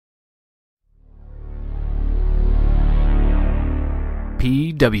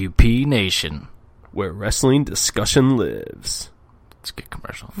PWP Nation, where wrestling discussion lives. That's a good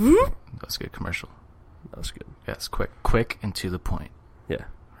commercial. That's a good commercial. That was good. Yes, quick and to the point. Yeah.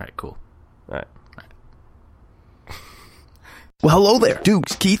 All right, cool. All right. Well, hello there.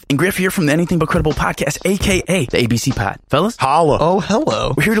 Dukes, Keith, and Griff here from the Anything But Credible podcast, a.k.a. the ABC Pod. Fellas? Holla. Oh,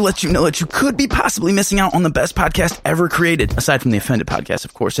 hello. We're here to let you know that you could be possibly missing out on the best podcast ever created, aside from the Offended podcast,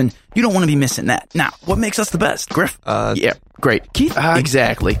 of course, and you don't want to be missing that. Now, what makes us the best? Griff? Yeah, great. Keith?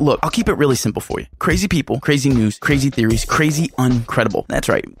 Exactly. Look, I'll keep it really simple for you. Crazy people, crazy news, crazy theories, crazy uncredible. That's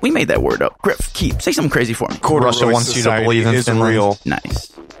right. We made that word up. Griff, Keith, say something crazy for me. Russia wants you to believe in Finland. Real.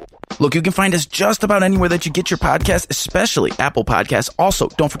 Nice. Look, you can find us just about anywhere that you get your podcast, especially Apple Podcasts. Also,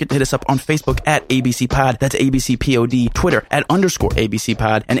 don't forget to hit us up on Facebook at ABC Pod. That's ABC POD. Twitter at _ABC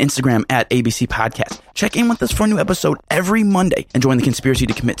Pod. And Instagram at ABC Podcast. Check in with us for a new episode every Monday and join the conspiracy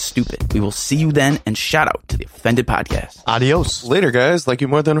to commit stupid. We will see you then, and shout out to the Offended Podcast. Adios. Later, guys. Like you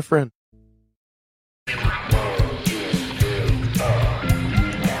more than a friend.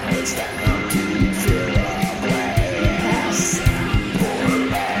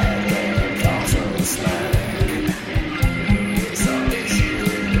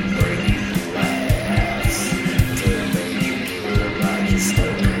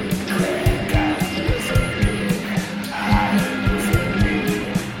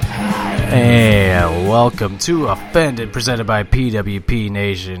 Hey, welcome to Offended, presented by PWP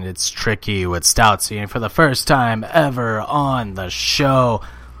Nation. It's Tricky with Stoutsy, and for the first time ever on the show,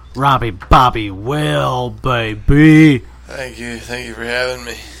 Robbie Bobby Will, baby. Thank you for having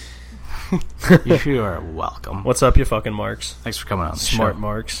me. You are welcome. What's up, you fucking marks? Thanks for coming on the Smart show.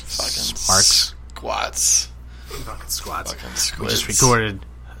 marks. Smarks. Squats. Fucking squats. Fucking We squids. just recorded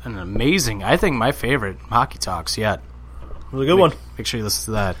an amazing, I think my favorite Hockey Talks yet. It was a good one. Make sure you listen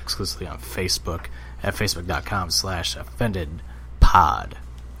to that exclusively on Facebook at facebook.com/offendedpod.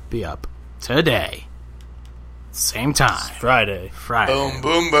 Be up today. Same time. Friday. Boom,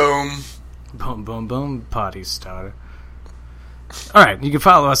 boom, boom. Boom, boom, boom. Potty starter. Alright, you can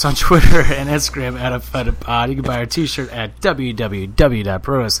follow us on Twitter and Instagram at offendedpod. You can buy our t-shirt at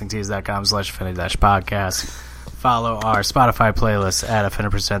www.prowrestlingtees.com/offended-podcast. Follow our Spotify playlist at Offender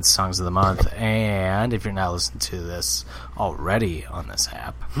Presents Songs of the Month. And if you're not listening to this already on this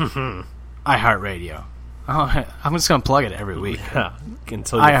app, iHeartRadio. Oh, I'm just going to plug it every week. Yeah,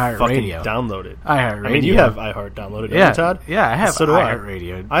 until you fucking download it. iHeartRadio. I mean, you have iHeart downloaded, yeah, don't you, Todd? Yeah, I have so do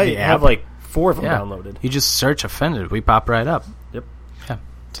iHeartRadio. I have like 4 of them Yeah. downloaded. You just search Offended. We pop right up. Yep. Yeah.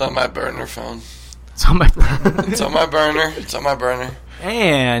 It's on my burner phone. It's on my... It's on my burner. It's on my burner.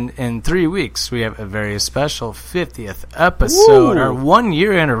 And in 3 weeks, we have a very special 50th episode. Woo! Our 1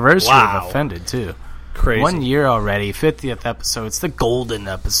 year anniversary Wow. of Offended, too. Crazy. 1 year already, 50th episode. It's the golden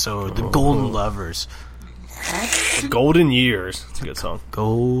episode, the golden lovers. Golden Years. It's a good song.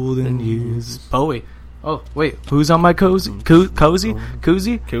 Golden years. Bowie. Oh, wait, who's on my cozy? Cozy?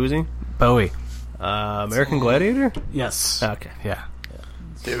 Koozie? Koozie? Bowie. American Gladiator? Yes. Okay. Yeah.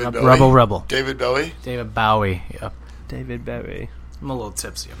 David Bowie. Rebel. David Bowie. David Bowie. Yep. David Bowie. I'm a little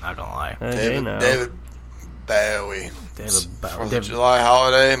tipsy, I'm not gonna lie. David Bowie. David Bowie. 4th of July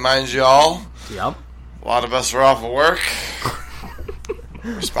holiday, mind you all. Yep. A lot of us are off of work.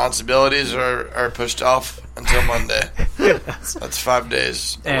 Responsibilities are pushed off until Monday. That's 5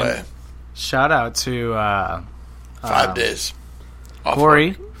 days away. And shout out to 5 days. Off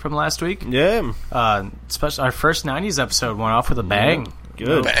Corey work. from last week. Yeah. Especially our first 90s episode went off with a bang. Good.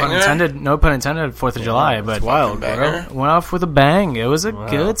 No pun Banger? intended. No pun intended. 4th of July, but It's wild, Banger. bro. went off with a bang. It was a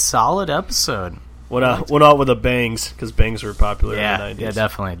good, solid episode. Went out with the bangs, because bangs were popular Yeah, in the 90s. yeah,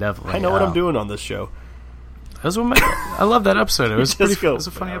 definitely. I know what I'm doing on this show. That was I love that episode. It was Just pretty. go. It was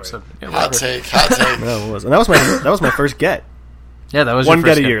a funny episode. Yeah, Hot whatever. take. No, it was. And that was my first get. Yeah, that was One your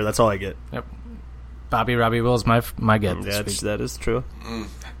get first a year. That's all I get. Yep. Robbie Will's my get. This week. That is true.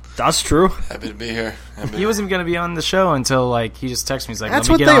 That's true. Happy to be here. He wasn't going to be on the show until like he just texted me. He's like, That's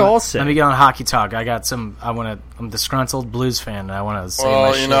 "Let me what get they on, all say. Let me get on Hockey Talk. I got some. I'm a disgruntled Blues fan. And I want to say my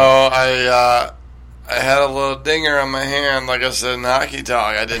Well, shit." you know, I had a little dinger on my hand, like I said in Hockey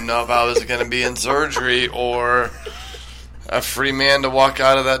Talk. I didn't know if I was going to be in surgery or a free man to walk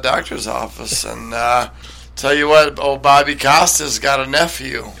out of that doctor's office. And tell you what, old Bobby Costas got a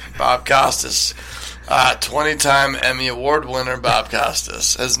nephew, Bob Costas. 20-time Emmy Award winner Bob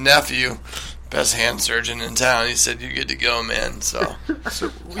Costas. His nephew, best hand surgeon in town. He said, "You're good to go, man." So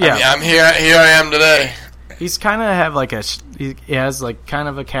yeah, I mean, I'm here. Here I am today. he's kind of have like he has like kind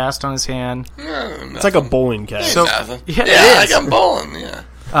of a cast on his hand. It's like a bowling cast. So- Nothing. yeah, Yeah, it like is. I'm bowling.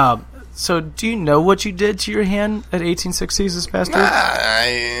 Yeah. So do you know what you did to your hand at 1860s this past week?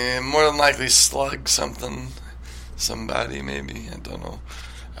 I more than likely slugged something somebody, maybe. I don't know.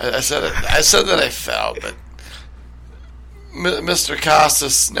 I said that I fell, but Mr.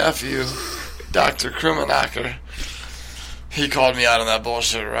 Costas' nephew, Dr. Krimenacher, he called me out on that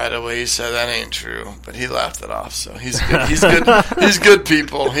bullshit right away. He said that ain't true, but he laughed it off. So he's good. He's good. He's good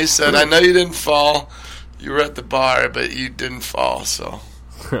people. He said, "I know you didn't fall. You were at the bar, but you didn't fall." So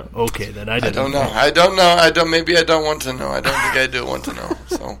okay, then I don't know. Maybe I don't want to know. I don't think I do want to know.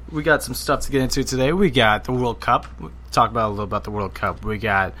 So we got some stuff to get into today. We got the World Cup. We'll talk about a little about the World Cup. We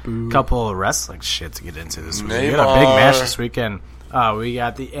got a couple of wrestling shit to get into this week. We got a big match this weekend. We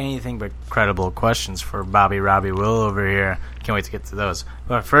got the anything but credible questions for Bobby Robbie Will over here. Can't wait to get to those.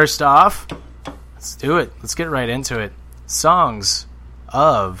 But first off, let's do it. Let's get right into it. Songs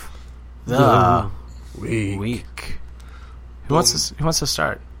of the week. Who wants to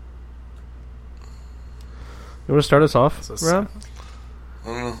start? You want to start us off, Rob?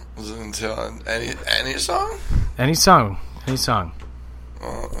 Was it until any song? Any song.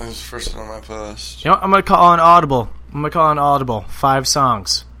 Well, it was first on my playlist. You know what? I'm gonna call on Audible. 5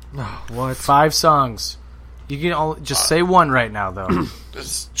 songs. What? 5 songs. You can just say one right now, though.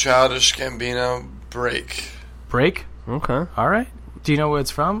 It's Childish Gambino, Break. Break? Okay. All right. Do you know where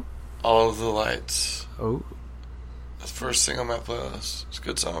it's from? All of the Lights. Oh. That's the first thing on my playlist. It's a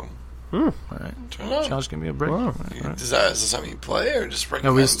good song. All right. Turn it on. Challenge, give me a break. Wow. Is this something you play or just recommend?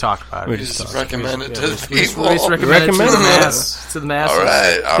 No, we just talked about it. We just recommend it to the We people. just recommend it to the mass. To the masses. All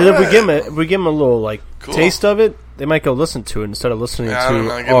right. Because if we give them a little Cool. taste of it, they might go listen to it instead of listening to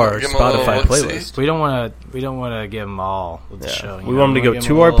our give 'em a Spotify little playlist. We don't want to give them all with the show. We want them to go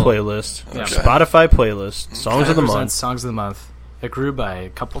to our playlist, Yeah. our Spotify playlist, Songs of the Month. Songs of the month. It grew by a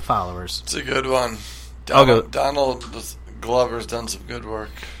couple followers. It's a good one. I'll go. Donald Glover's done some good work.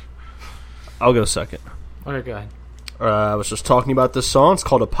 I'll go second. Okay, go ahead. I was just talking about this song. It's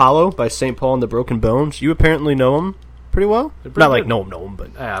called Apollo by St. Paul and the Broken Bones. You apparently know them pretty well. Pretty Not like good. know them,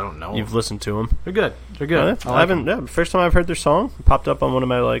 but I don't know. you've listened to them. They're good. They're good. I haven't. Yeah, first time I've heard their song. It popped up on one of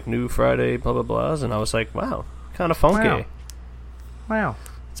my new Friday blah blah blahs, and I was like, wow, kind of funky. Wow.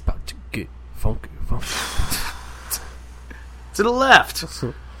 It's about to get funky. To the left.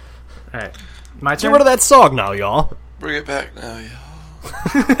 All right. My Get turn. rid of that song now, y'all. Bring it back now, y'all.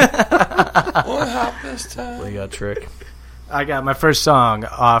 One hop this time. What you got, Trick? I got my first song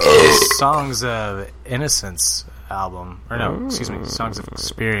off the Songs of Innocence album. Or no, excuse me, Songs of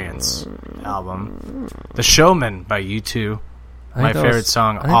Experience album. The Showman by U2. My favorite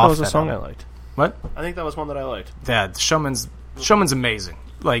song off I think that was a that song album. I liked. What? I think that was one that I liked. Yeah, the Showman's amazing.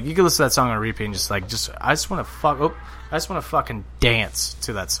 Like, you can listen to that song on repeat and I just want to fucking dance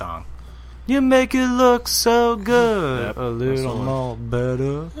to that song. You make it look so good. Yep, A little more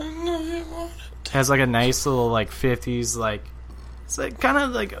better. Has like a nice little 50s it's kind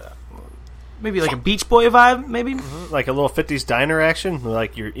of maybe like a Beach Boy vibe maybe. Like a little 50s diner action,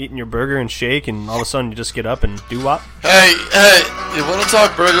 like you're eating your burger and shake, and all of a sudden you just get up and do wop. Hey, you want to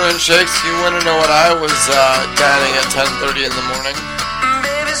talk burger and shakes? You want to know what I was dining at 10:30 in the morning?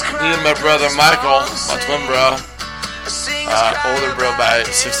 Me and my brother Michael, my twin bro, older bro by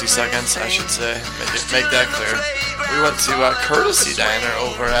 60 seconds, I should say. Make that clear. We went to Courtesy Diner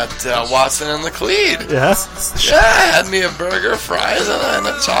over at Watson and Laclede. Yes. Yeah, had me a burger, fries, and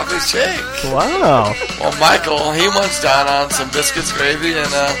a chocolate shake. Wow. Well, Michael, he munched down on some biscuits, gravy, and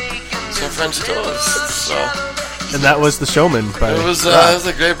some French toast. So And that was The Showman. it was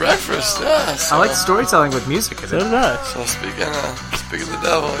a great breakfast. Yeah. So, I like storytelling with music in So it. did I. So speaking of the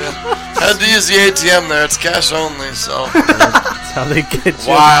devil, yeah. Had to use the ATM there. It's cash only. So That's how they get you.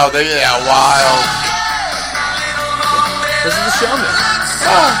 wild. Wild. This is The Showman.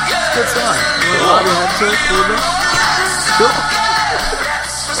 Oh, good song.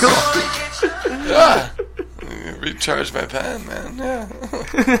 Cool. Yeah. Recharge my pen, man. Yeah.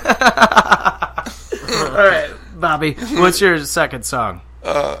 All right, Bobby, what's your second song?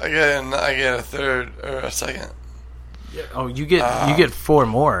 I get a third or a second. Oh, you get 4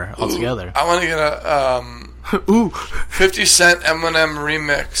 more altogether. I want to get a Ooh. 50 Cent Eminem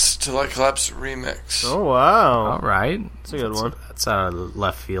remix to La Collapse remix. Oh, wow. All right. That's a good one. That's out of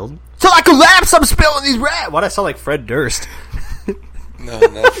left field. Till I collapse, I'm spilling these rats. Why'd I sound like Fred Durst? No,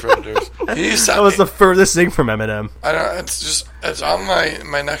 not Fred Durst. That was the furthest thing from Eminem. I don't. It's on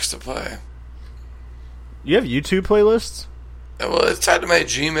my next to play. You have YouTube playlists? Well, it's tied to my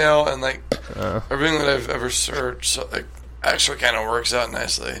Gmail and everything that I've ever searched. So it actually kind of works out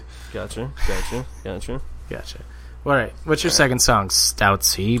nicely. Gotcha. Gotcha. All right. What's your second song,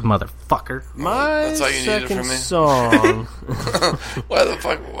 Stoutsy, motherfucker? My That's all you needed second from me? song Why the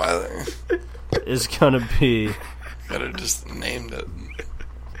fuck? Why? is gonna be. Gotta just named it.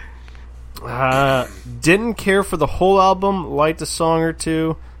 Didn't care for the whole album. Liked a song or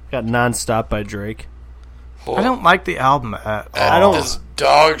two. Got Nonstop by Drake. I don't like the album at all. I don't. It's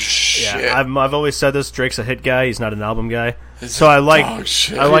dog shit. Yeah, I've always said this. Drake's a hit guy. He's not an album guy. It's so I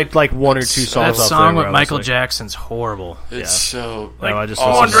liked like one or two songs. That off song there with where I was Michael like, Jackson's horrible. It's so... Like, I just Come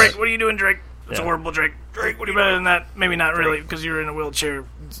listened on, to Drake. that. What are you doing, Drake? It's Yeah. horrible, Drake. Drake, what are you better than that? Maybe not really, because you're in a wheelchair.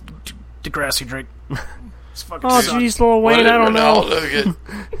 It's Degrassi, Drake. It's fucking Oh, suck. jeez, Lil What Wayne, did I don't know. Ronaldo get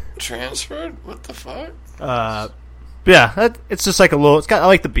transferred? What the fuck? Yeah, it's just like a little. I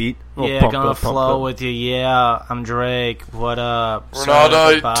like the beat. Yeah, pump, gonna pump, flow pump. with you. Yeah, I'm Drake. What up? Ronaldo Sorry,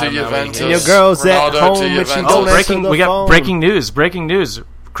 to goodbye, Juventus. Melly. Your girl's at Ronaldo to home, but she Juventus. don't Oh, answer the we got phone. breaking news.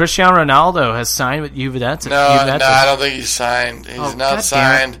 Cristiano Ronaldo has signed with Juventus. No, I don't think he's signed. He's Oh, not God damn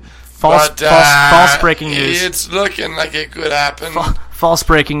signed. it. False breaking news. It's looking like it could happen. False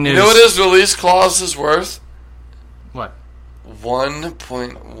breaking news. You know what his release clause is worth? What?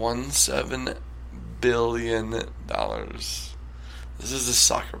 $1.17 billion. This is a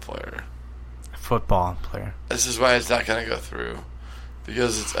soccer player. Football player. This is why it's not going to go through.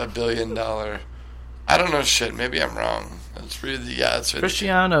 Because it's $1 billion. I don't know shit. Maybe I'm wrong. It's really, it's really...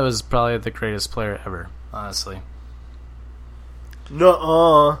 Cristiano is probably the greatest player ever, honestly.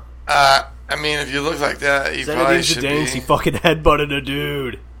 Nuh-uh. I mean, if you look like that, you probably Zinedine should Zidane, be... he fucking headbutted a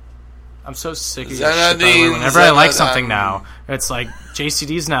dude. I'm so sick of your shit, by the way. Zinedine Whenever I like Zidane. something now, it's like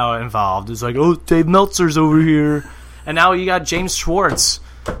JCD's now involved. It's like, oh, Dave Meltzer's over here. And now you got James Schwartz,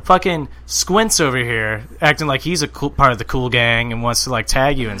 fucking Squints over here, acting like he's a cool part of the cool gang and wants to like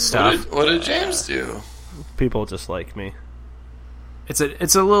tag you and stuff. What did James do? People just like me. It's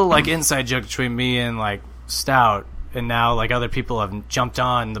a little like inside joke between me and like Stout, and now like other people have jumped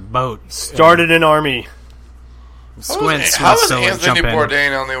on the boat. Started an army. Squints How wants was to like, Anthony jump in.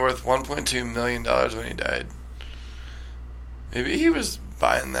 Bourdain only worth $1.2 million when he died? Maybe he was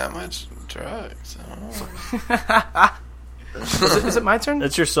buying that much drugs. I don't know. Is it my turn?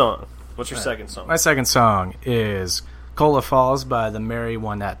 That's your song. What's your second song? My second song is Cola Falls by the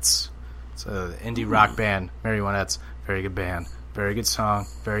Marionettes. It's an indie rock band, Marionettes. Very good band. Very good song.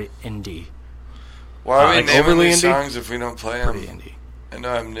 Very indie. Why are we like naming overly these indie? songs if we don't play them? Pretty indie. I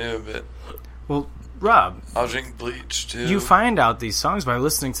know I'm new, but Well, Rob, I'll drink bleach too. you find out these songs by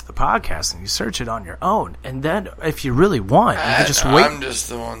listening to the podcast and you search it on your own. And then if you really want, you can just wait. I'm just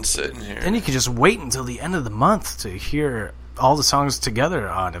the one sitting here. Then you can just wait until the end of the month to hear all the songs together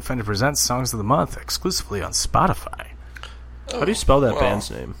on Offended Presents Songs of the Month exclusively on Spotify. How do you spell that well, band's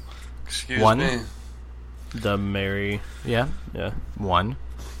name? Excuse One. me. The Mary. Yeah? Yeah. One.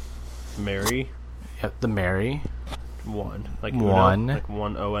 Mary. Yeah, the Mary. One. Like One. Uno, like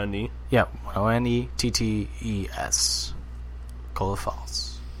one O-N-E. Yeah, Onettes. Cola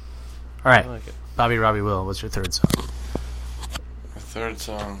Falls. All right, I like it. Bobby Robbie Will, what's your third song? My third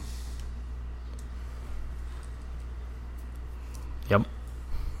song. Yep.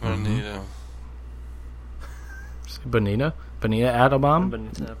 Bonito. Bonita? Bonita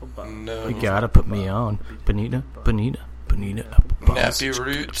Applebaum? No. You gotta put me on. Bonita Applebaum. Nappy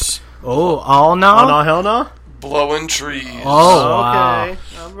Roots. Oh, all now? Oh, no, hell no? Blowing Trees. Oh, wow. Okay.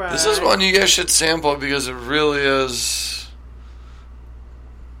 All right. This is one you guys should sample because it really is,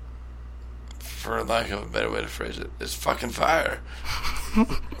 for lack of a better way to phrase it, it's fucking fire.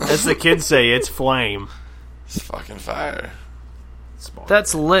 As the kids say, it's flame. It's fucking fire.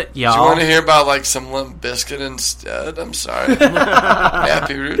 That's lit, Do you want y'all. to hear about like some Limp Bizkit instead? I'm sorry.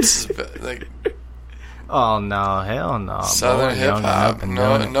 Nappy Roots is like Oh, no, hell no. Southern Boy, hip young and hop. up and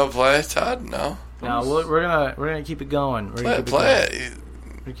doing it. No play, Todd. No. No, we're gonna keep it going. We're gonna Play keep it.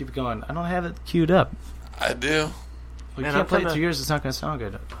 We're gonna keep it going. I don't have it queued up. I do. We Man, can't I'm play it kinda- through yours. It's not gonna sound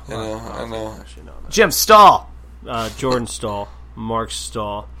good. I know. Jim Stahl. Jordan Stahl. Mark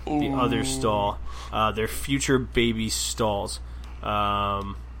Stahl. The other Stahl. Their future baby stalls.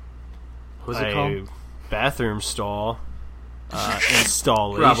 What's it called? Bathroom stall.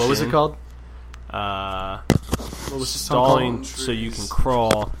 Installation. Rob, what was it called? What was song stalling called? so you can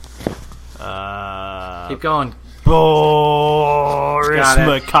crawl. Keep going. Boris Got it.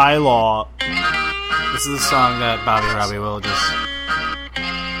 Mikhailov. This is the song that Bobby Robbie Will just.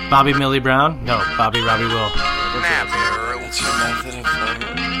 Bobby Millie Brown? No, Bobby Robbie Will. That's your method of playing.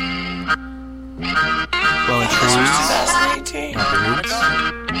 Blowing trees. Not the roots.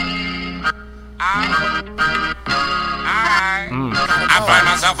 I find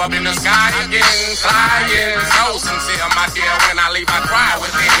myself up in the sky again, flying. So sincere, my dear, when I leave, I cry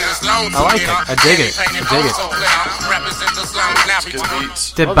within this lone. I like it. I dig it. I dig it. Represent the slums now. Good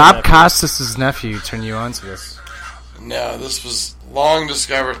beats. Did Bob Costas' nephew turn you on to this? No, this was long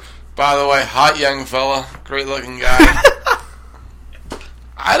discovered. By the way, hot young fella, great looking guy.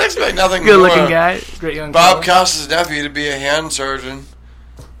 I'd expect nothing Good more. looking guy. Great young Bob fella. Costas' nephew to be a hand surgeon.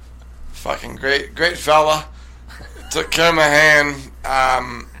 Fucking great fella. Took care of my hand.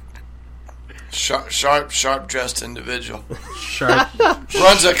 Sharp dressed individual. Sharp.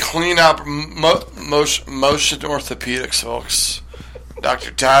 Runs a clean up motion orthopedics, folks.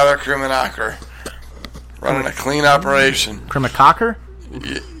 Dr. Tyler Krimenacher. Running a clean operation. Krimicocker?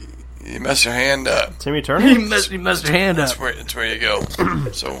 You mess your hand up. Timmy Turner? You messed your hand up. That's where you go.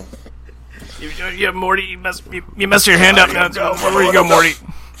 So. Yeah, Morty, you messed your hand up. Where you go, Morty?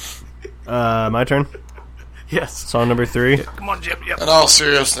 My turn. Yes. Song number 3. Come on, Jim. Yep. In all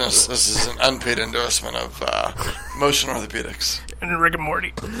seriousness, this is an unpaid endorsement of motion orthopedics. And Rick and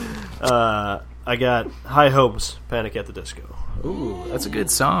Morty. I got High Hopes, Panic at the Disco. Ooh, that's a good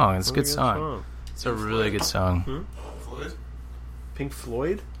song. It's a good song. It's a really good song. Floyd? Pink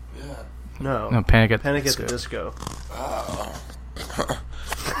Floyd? Yeah. No. Panic at Panic the at the Disco. Oh.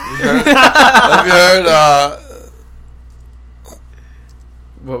 Have you heard,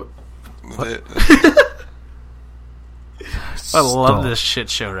 What? the- I love this shit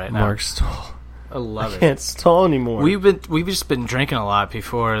show right now. Mark Stoll. I love it. Can't stall anymore. We've just been drinking a lot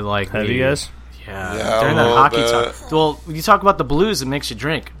before, like. Have you guys? Yeah, Yeah, during a that little hockey bit. talk. Well, when you talk about the blues, it makes you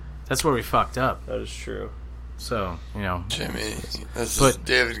drink. That's where we fucked up. That is true. So, you know. Jimmy, this is But-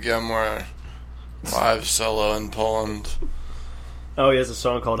 David Gilmour live solo in Poland. Oh, he has a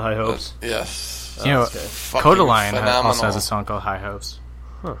song called High Hopes. Yes. You know, okay. Fucking Kodalion phenomenal. also has a song called High Hopes.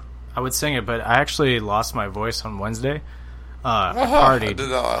 Huh. I would sing it, but I actually lost my voice on Wednesday. I I partied. did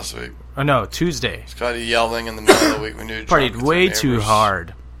that last week. Oh, no, Tuesday. Got yelling in the middle of the week when you were drunk Partied with way your too neighbors.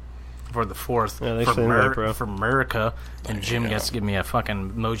 hard for the 4th. Yeah, thanks for the invite, bro. For America. And Jim gets to give me a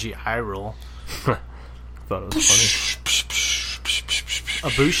fucking emoji eye roll. Thought it was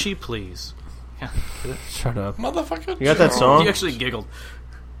funny. Ibushi, please. Shut up. Motherfucker. You got that Joe. song? You actually giggled.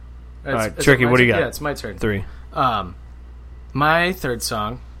 Alright, Tricky, what do you got? Yeah, it's my turn. 3. My third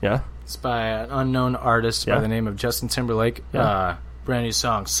song Yeah? is by an unknown artist Yeah. by the name of Justin Timberlake. Yeah. Brand new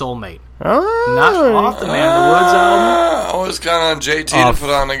song, Soulmate. Oh, Not off the Man of the Woods album. Always count on JT Off. to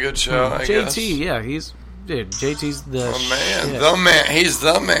put on a good show, I guess. JT, yeah, JT's the The man. shit. The man. He's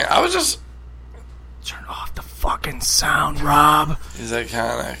the man. I was just... Turn off the fucking sound, Rob. He's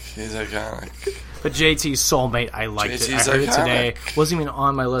iconic. But JT's Soulmate, I liked it. I JT's heard it iconic. today. Wasn't even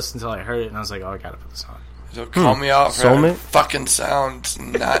on my list until I heard it, and I was like, oh, I gotta put this on. Don't call me out for Soulmate? that fucking sound. It's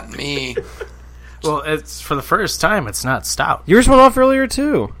not me. Well, it's for the first time, it's not stout. Yours went off earlier,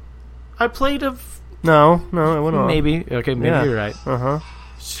 too. I played a... No, it went off. Maybe. Okay, maybe Yeah. you're right. Uh-huh.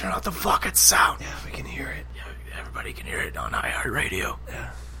 Just turn off the fucking sound. Yeah, we can hear it. Yeah, everybody can hear it on iHeartRadio. Yeah.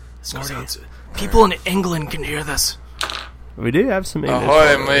 This goes out to... People in England can hear this. We do have some English.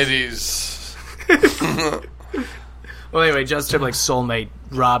 Ahoy, songs. ladies. Well, anyway, Justin Timberlake's Soulmate,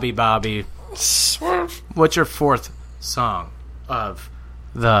 Robbie Bobby. Swerve. What's your 4th song of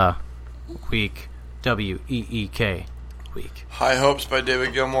the week? WEEK week. High Hopes by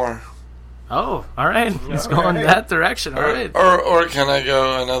David Gilmour. Oh, all right. Let's go in that direction. All right. Or can I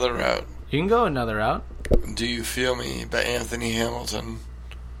go another route? You can go another route. Do You Feel Me by Anthony Hamilton.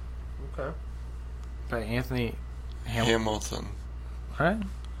 Okay. By Anthony Hamilton. All right.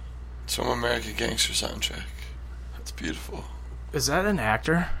 It's from American Gangster soundtrack. It's beautiful. Is that an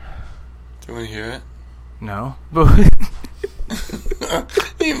actor? Do you want to hear it? No. But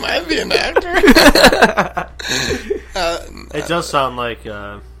He might be an actor. It does sound like...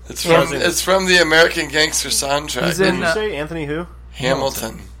 It's from the American Gangster soundtrack. He's in- Did you say Anthony who?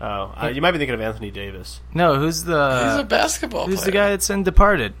 Hamilton. Oh, you might be thinking of Anthony Davis. no, who's He's a the basketball who's player. the guy that's in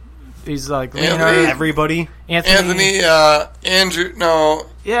Departed? He's like Anthony- Leonardo. Everybody? Anthony, Andrew, no,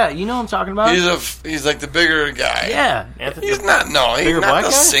 Yeah, you know what I'm talking about. he's like the bigger guy. Yeah, Anthony? He's not, he's Bigger not black the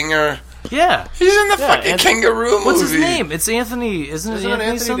guy? singer. yeah. He's in the Yeah, fucking Anthony- Kangaroo movie. What's his name? It's Anthony, isn't it? Isn't it Anthony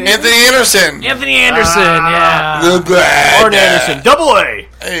Anthony something? Davis? Anthony Anderson. Anthony Anderson. Yeah, The bad Arn guy. Anderson, double A!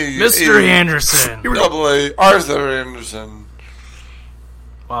 Hey, Mr. hey, Anderson. Double A. Arthur Anderson.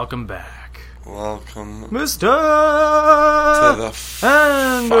 Welcome back, Welcome Mr. to the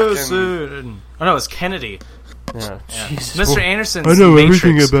Anderson. Oh no, it's Kennedy. Yeah, Yeah. Jesus. Mr. Anderson's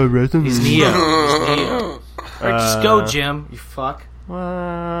Matrix. wrestling. He's Neo. He's Neo. Alright, just go, Jim. You fuck. How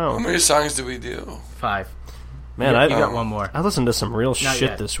Wow. many songs do we do? 5. Man, You got one more. I listened to some real Not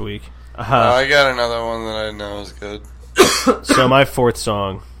shit yet. this week. I got another one that I know is good. So my 4th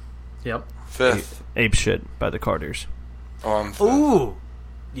song, Yep. 5th. Ape Shit by the Carters. Oh, I'm 5th. Ooh.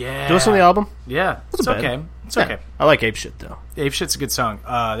 Yeah. Did you listen to the album? Yeah. It's bad. okay. It's Yeah. okay. I like Ape Shit, though. Ape Shit's a good song.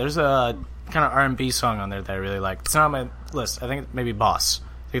 There's a kind of R&B song on there that I really like. It's not on my list. I think maybe Boss.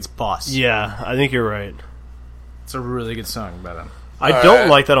 I think it's Boss. Yeah, I think you're right. It's a really good song by them. I don't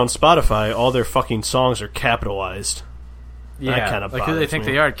like that on Spotify. All their fucking songs are capitalized. Yeah, that kind of like who they think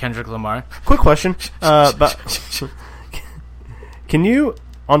they are, Kendrick Lamar. Quick question. Can you,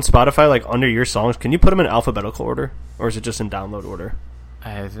 on Spotify, like under your songs, can you put them in alphabetical order? Or is it just in download order?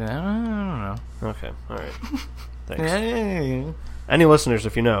 I don't know. Okay, alright. Thanks. Any listeners,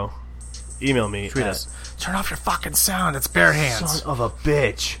 if you know, email me. Tweet us. Turn off your fucking sound. It's bare hands. Son of a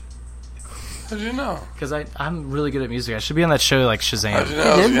bitch. How do you know? Because I'm really good at music. I should be on that show like Shazam. How do you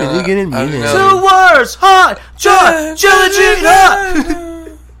know? How do you know? Two words, hot, challenging,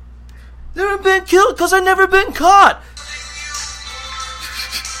 hot. Never been killed because I never been caught.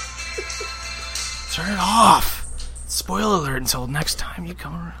 Turn it off. Spoiler alert until next time you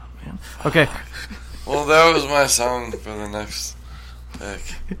come around, man. Okay. Well, that was my song for the next pick.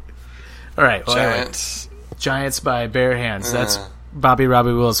 All right. Well, Giants. Giants by Bare Hands. That's Robbie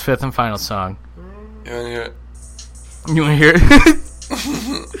Will's fifth and final song. You want to hear it? You want to hear it?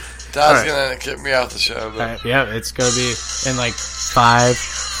 Dad's going to kick me off the show. But... Right, yeah, it's going to be in like 5,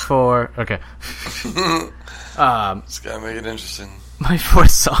 4... Okay. It's got to make it interesting. My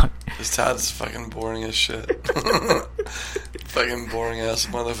fourth song. This Todd's fucking boring as shit. Fucking boring ass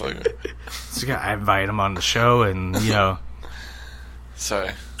motherfucker. So I invite him on the show and, you know...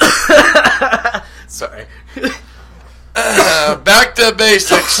 Sorry. Sorry. Back to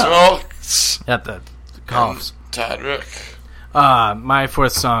basics, folks. At the coughs. Todd Rook. My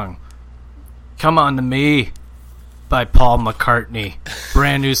fourth song. Come On To Me by Paul McCartney.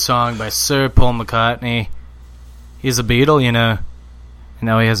 Brand new song by Sir Paul McCartney. He's a Beatle, you know. And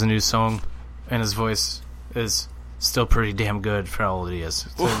now he has a new song. And his voice is still pretty damn good for how old he is.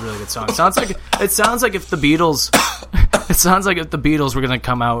 It's a really good song. It sounds like if the Beatles were going to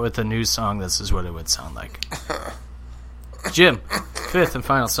come out with a new song, this is what it would sound like. Jim, fifth and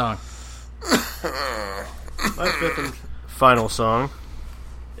final song. My fifth and final song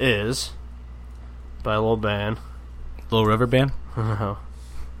is by a little band. Little River Band?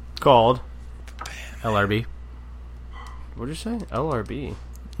 Called LRB. What did you say? LRB.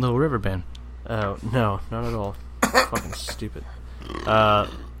 Little River Band. Oh, no, not at all. Fucking stupid.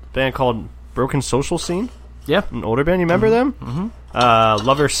 Band called Broken Social Scene. Yeah. An older band. You remember them? Mm-hmm.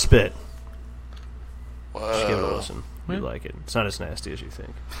 Lover Spit. Just give it a listen. You like it. It's not as nasty as you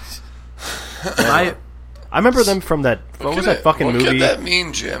think. I remember them from that... What was that fucking movie? What could that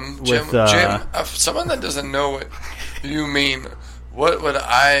mean, Jim? Jim, someone that doesn't know what you mean, what would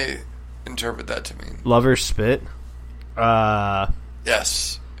I interpret that to mean? Lover Spit?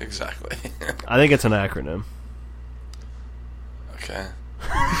 Yes, exactly. I think it's an acronym. Okay.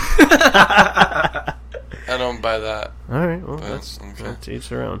 I don't buy that. Alright, well, that's each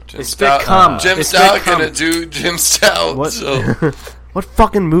their own. Jim Stout gonna do Jim Stout. What? So. What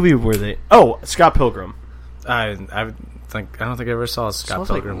fucking movie were they? Oh, Scott Pilgrim. I don't think I ever saw Scott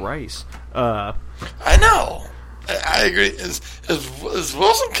Pilgrim. Like rice. I know. I agree. Is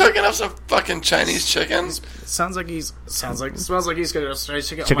Wilson cooking up some fucking Chinese chicken? Smells like he's gonna Chinese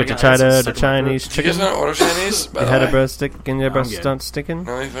chicken. Chicken to China, the Chinese chicken. You guys want to order Chinese? You had a breast stick and your breast not sticking?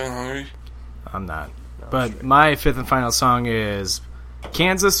 No, you fucking hungry? I'm not. But my fifth and final song is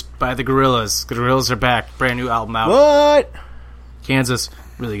Kansas by the Gorillaz. The Gorillaz are back. Brand new album out. What? Kansas.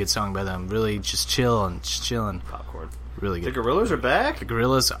 Really good song by them. Really just chilling. Popcorn. Really good. The Gorillaz are back? The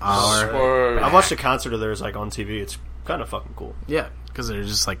Gorillaz are I watched a concert of theirs like on TV. It's kind of fucking cool. Yeah, because they're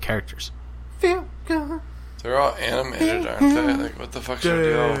just like characters. Feel good. They're all animated, aren't they? Like, what the fuck's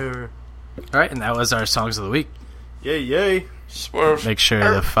their deal? Alright, and that was our Songs of the Week. Yay. Swerve. Make sure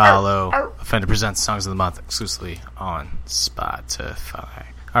to follow Offender Presents Songs of the Month exclusively on Spotify.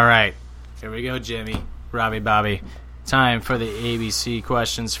 Alright, here we go, Jimmy, Robbie, Bobby. Time for the ABC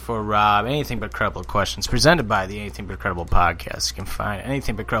questions for Rob. Anything But Credible questions presented by the Anything But Credible podcast. You can find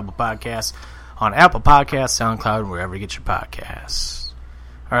Anything But Credible podcast on Apple Podcasts, SoundCloud, and wherever you get your podcasts.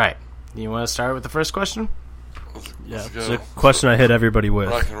 Alright, you want to start with the first question? Yeah, it's a question I hit everybody with.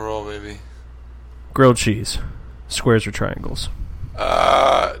 Rock and roll, baby. Grilled cheese. Squares or triangles?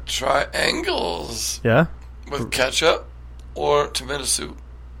 Triangles. Yeah? With ketchup or tomato soup.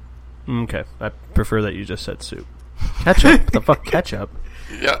 Okay, I prefer that you just said soup. Ketchup? What the fuck, ketchup?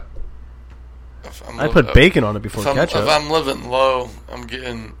 Yeah. I put bacon on it before ketchup. If I'm living low, I'm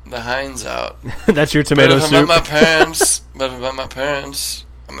getting the Heinz out. That's your tomato soup? But if I'm at my parents,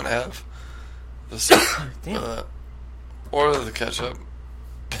 I'm going to have the soup. Or the ketchup.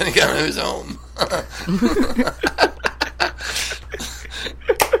 Depending on who's home.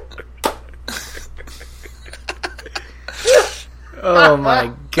 Oh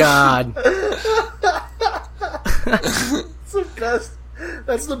my god.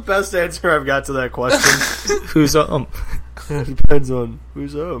 That's the best answer I've got to that question. Who's Depends on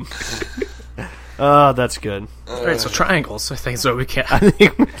who's home. Oh, that's good. All right, so triangles. I think is what we got. I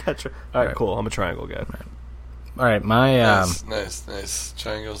think we got all right, cool. I'm a triangle guy. All right, my nice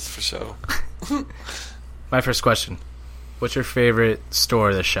triangles for show. My first question: what's your favorite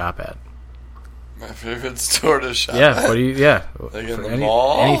store to shop at? My favorite store to shop. Yeah, at? what do you? Yeah, like in the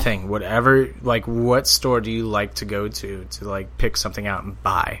mall. Anything, whatever. Like, what store do you like to go to like pick something out and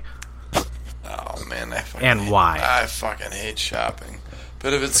buy? Oh man, I fucking hate shopping.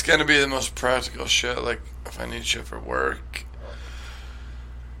 But if it's gonna be the most practical shit, like if I need shit for work,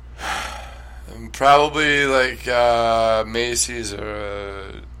 probably like Macy's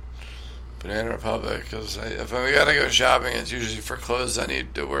or Banana Republic. Because if I gotta go shopping, it's usually for clothes I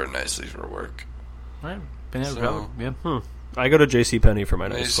need to wear nicely for work. Right, Banana Republic. Yeah. I go to JCPenney for my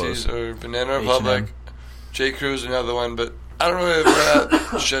nice Macy's clothes. or Banana Republic. J. Crew's another one, but I don't really wear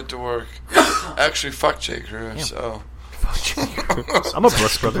that shit to work. Actually, fuck J. Crew. Yeah. So. I'm a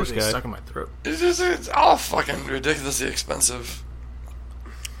Brooks Brothers guy. Stuck in my throat. It's all fucking ridiculously expensive.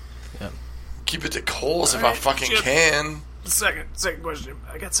 Yeah. Keep it to Kohl's if All right, I fucking Chip. can. Second question.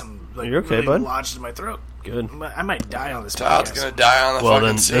 I got some You okay, really bud? lodged in my throat. Good. I might die on this Todd's podcast. gonna die on the Well, fucking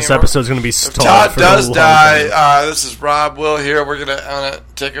then scene. this episode's going to be If stalled Todd for does a long die, time. this is Rob Will here. We're gonna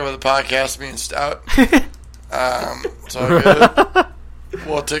take over the podcast, me and Stout. It's all good.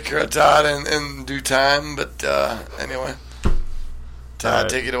 We'll take care of Todd in due time. But anyway, Todd,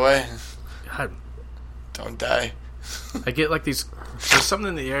 take it away. God, Don't die. I get like these. There's something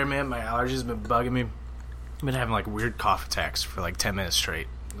in the air, man. My allergies have been bugging me. I've been having like weird cough attacks for like 10 minutes straight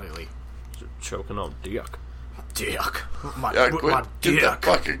lately. Choking on dick. Dick. My, Yeah, with my get dick. that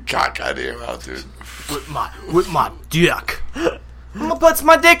fucking cock out of your mouth, dude. With my dick. I'm gonna put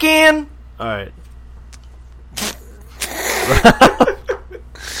my dick in. All right.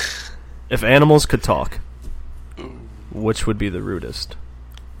 If animals could talk, which would be the rudest?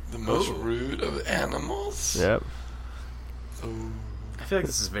 The most rude of animals? Yep. I feel like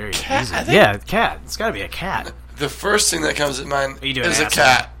this is very Cat, easy. I think- Yeah, cat. It's gotta be a cat. The first thing that comes to mind Are you doing is a asshole?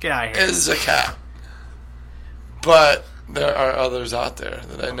 cat. Get out of here. Is a cat. But there are others out there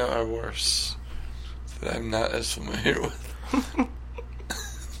that I know are worse, that I'm not as familiar with.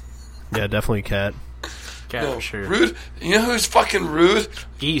 Yeah, definitely cat. Cat No, for sure. rude. You know who's fucking rude?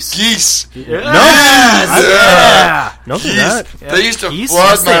 Geese. Geese. Yeah. Yeah. No, they're Geese. not. They used to Geese? flood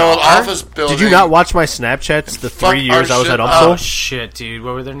Yes, my they old are. office building. Did you not watch my Snapchats the Fuck 3 years our I was shit at up. Oh UMSL? shit, dude!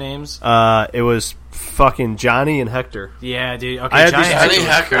 What were their names? It was fucking Johnny and Hector. Yeah, dude. Okay, I had Johnny these- Hector Johnny was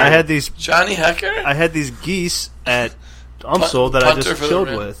Hecker? great. Johnny Hecker? I had these geese at UMSL that I punter just for the chilled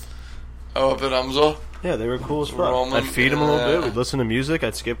Red. with. Oh, up at Umsel? Yeah, they were cool as fuck. Roman, I'd feed them a little yeah. bit. We'd listen to music.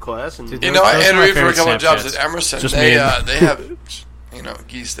 I'd skip class. And Dude, You know, I Those are my interviewed for a favorite couple of jobs Snapchats. at Emerson. Just They me and- they have,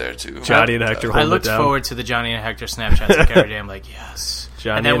 geese there too. Johnny and Hector I holding it looked down. forward to the Johnny and Hector Snapchats like every day. I'm like, yes.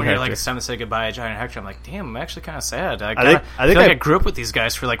 Johnny and then and when you're like, Hector. it's time to say goodbye to Johnny and Hector, I'm like, damn, I'm actually kind of sad. I think feel like I grew up with these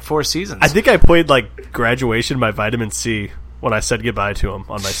guys for like 4 seasons. I think I played like Graduation by Vitamin C when I said goodbye to him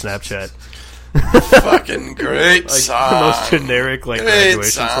on my Snapchat. Fucking great Like song. the most generic like Great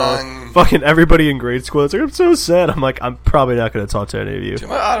graduation song. song. Fucking everybody in grade school. It's like, I'm so sad. I'm like, I'm probably not going to talk to any of you. Do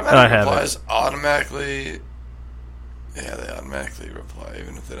my I automatic haven't. replies automatically? Yeah, they automatically reply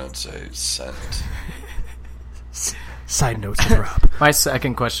even if they don't say sent. Side notes of Rob. My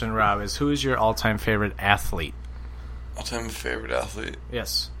second question, Rob, is who is your all-time favorite athlete? All-time favorite athlete.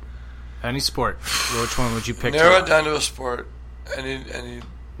 Yes. Any sport. Which one would you pick? Narrow to it down to a sport. Any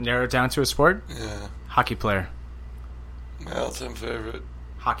Narrow it down to a sport? yeah. Hockey player. My all-time favorite.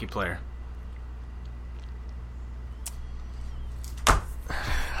 Hockey player.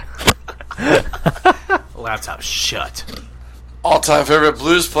 Laptop shut. All-time favorite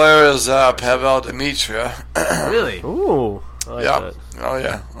blues player is Pavel Demetria. Really? Ooh. I like Yeah. that. Oh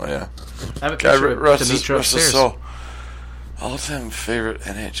yeah. I have a Guy picture of rest his Dimitra upstairs. soul. All-time favorite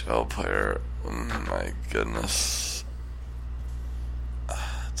NHL player. My goodness.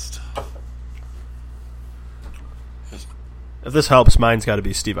 It's tough. If this helps, mine's got to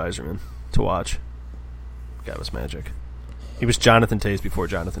be Steve Yzerman to watch. Guy was magic. He was Jonathan Toews before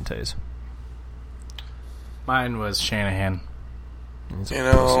Jonathan Toews. Mine was Shanahan. He's a You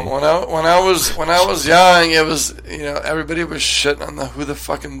know, pussy. when I was young, it was everybody was shitting on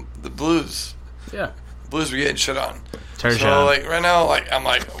the Blues. Yeah. The Blues were getting shit on. Turgeon. So like right now, I'm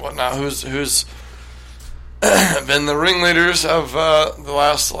like, what now? Who's been the ringleaders of the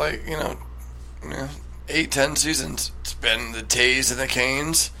last 8-10 seasons? It's been the Tays and the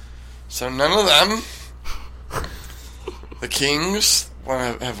Canes. So none of them. The Kings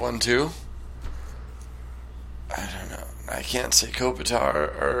have won 2. I don't know. I can't say Kopitar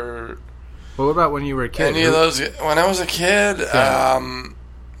or What about when you were a kid? Any of those? When I was a kid, I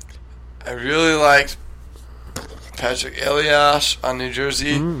really liked Patrick Elias on New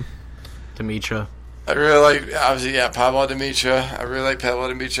Jersey. Dimitra. I really like, obviously, Pablo Dimitra. I really like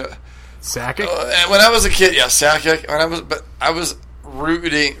Pablo Dimitra. Sakic? When I was a kid, Sakic. But I was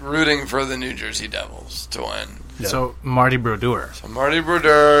rooting for the New Jersey Devils to win. Yeah. So Marty Brodeur.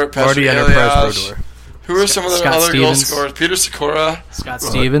 Patrick Elias. Who are some of the other goal scorers? Peter Sikora. Scott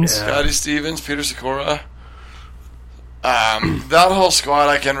Stevens. Scotty Stevens, Peter Sikora. That whole squad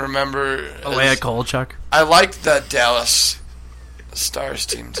I can remember. Alea Kolchuk. I liked that Dallas Stars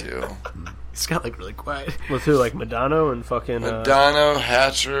team too. He's got like really quiet. With who? Like Madonna and fucking Madonna,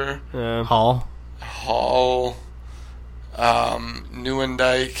 Hatcher, Hall,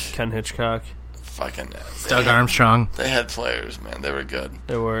 Neuendijk, Ken Hitchcock, fucking Doug Armstrong. They had players, man. They were good.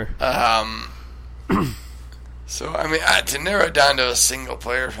 They were. So I mean, to narrow it down to a single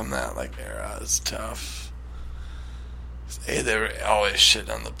player from that era is tough. A, they were always shit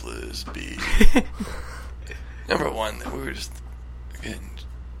on the Blues. B, number one, we were just getting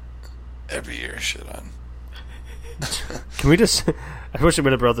every year shit on. Can we just... I wish I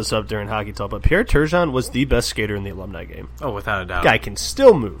would have brought this up during hockey talk, but Pierre Turgeon was the best skater in the alumni game. Oh, without a doubt. Guy can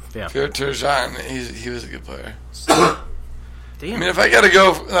still move. Yeah. Pierre Turgeon, he was a good player. Damn. I mean, if I got to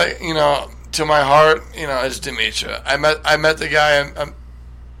go, to my heart, it's Dimitra. I met the guy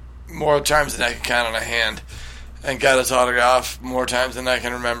more times than I can count on a hand, and got his autograph more times than I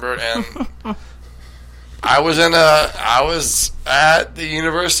can remember. And I was at the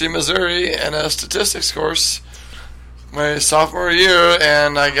University of Missouri in a statistics course my sophomore year,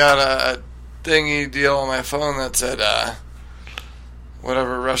 and I got a thingy deal on my phone that said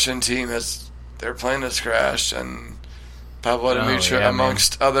whatever Russian team their plane has crashed, and Pablo Dimitra,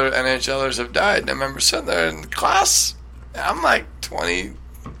 amongst other NHLers, have died. And I remember sitting there in class. I'm like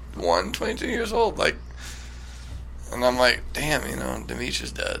 21, 22 years old, and I'm like, damn,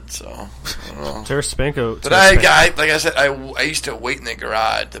 Dimitra's dead. So I don't know. Tarasenko. But like I said, I used to wait in the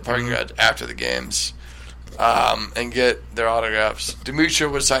garage, the parking garage, after the games, and get their autographs.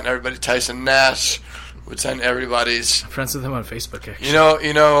 Dimitra would sign everybody. Tyson Nash would sign everybody's. I'm friends with him on Facebook, actually.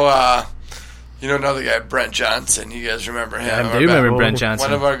 You know another guy, Brent Johnson. You guys remember him? Yeah, I do remember Brent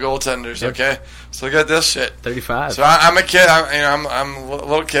Johnson. One of our goaltenders. Yep. Okay, so look at this shit. 35. So I'm a kid. I'm a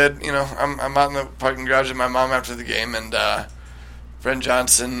little kid. I'm out in the parking garage with my mom after the game, and Brent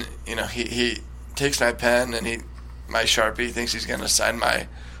Johnson. He takes my pen and my Sharpie, thinks he's gonna sign my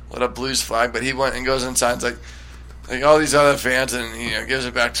little Blues flag, but he went and goes and signs like all these other fans, and gives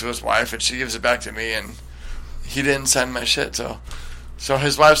it back to his wife, and she gives it back to me, and he didn't sign my shit. So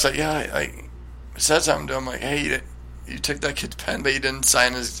his wife's like, said something to him like, hey, you took that kid's pen, but you didn't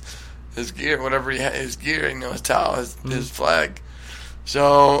sign his gear, whatever he had, his gear, his towel, his flag.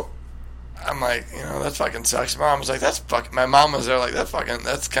 So I'm like, that fucking sucks. Mom was like, my mom was there like, that's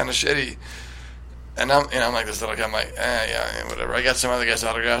kind of shitty. And I'm like this little guy, I'm like, yeah, whatever. I got some other guys'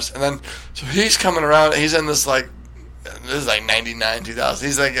 autographs. And then, so he's coming around, he's in this this is 99, 2000.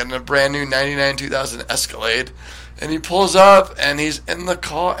 He's in a brand new 99, 2000 Escalade. And he pulls up, and he's in the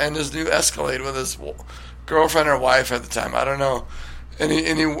car in his new Escalade with his girlfriend or wife at the time. I don't know. And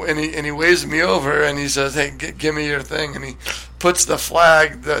he waves me over, and he says, "Hey, give me your thing." And he puts the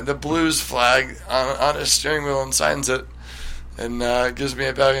flag, the Blues flag, on his steering wheel and signs it, and gives me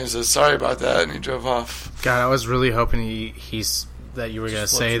a bag and says, "Sorry about that." And he drove off. God, I was really hoping that you were going to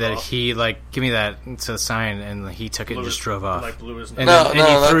say that off. He give me that to sign, and he took it and just drove off. And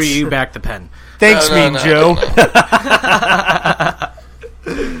he threw you back the pen. Thanks, Mean Joe.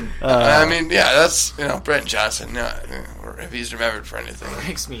 I mean, that's Brent Johnson. If he's remembered for anything,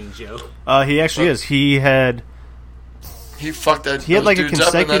 thanks, Mean Joe. He actually is. He fucked that. He had a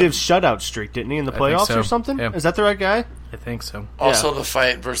consecutive shutout streak, didn't he, in the playoffs or something? Yeah. Is that the right guy? I think so. Also, the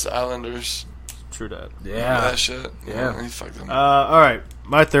fight versus the Islanders. True that. Yeah. That shit. Yeah. He fucked them. All right.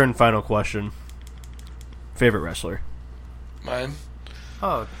 My third and final question. Favorite wrestler? Mine.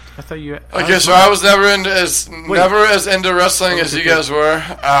 Oh, I thought you. Okay, so I was never as into wrestling as you guys were.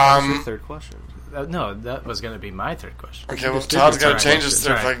 Your third question. No, that was going to be my third question. Okay, well, Todd's got to change his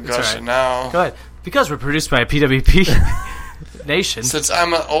third fucking question now. Go ahead. Because we're produced by PWP Nation. Since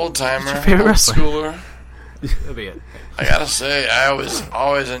I'm an old timer, old schooler. That'll be it. I gotta say, I was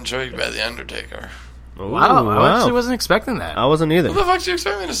always intrigued by The Undertaker. Wow, I actually wasn't expecting that. I wasn't either. What the fuck do you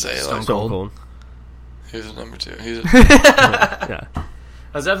expect me to say? Stone Cold. He was a number 2. Yeah. I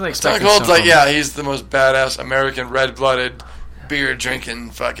was definitely expecting Stone Cold's he's the most badass American red-blooded,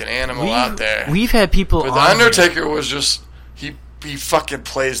 beer-drinking fucking animal out there. We've had people but The Undertaker was just, he he fucking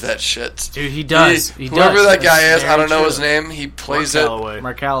plays that shit. Dude, he does. Whoever that guy is, I don't know true. his name. He plays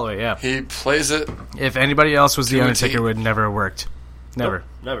Mark Calloway, yeah. He plays it. If anybody else was The Undertaker, it would never have worked. Never.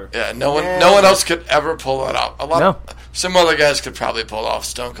 Never. Yeah, no one else could ever pull that off. Some other guys could probably pull off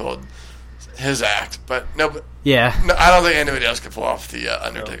Stone Cold, his act, but yeah. No, I don't think anybody else could pull off the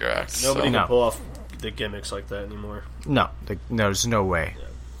Undertaker act. Nobody can pull off the gimmicks like that anymore. No, there's no way. Yeah.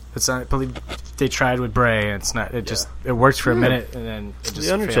 It's not. I believe they tried with Bray, and it's not. It just it worked for a minute, and then it just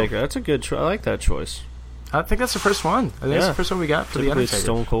The Undertaker. failed. That's a good choice. I like that choice. I think that's the first one. I think that's the first one we got for The Undertaker.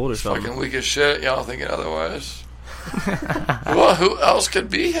 Stone Cold or something. Fucking weak as shit. Y'all thinking otherwise? Well, who else could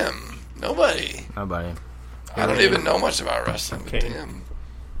be him? Nobody. I don't even know much about wrestling. But damn.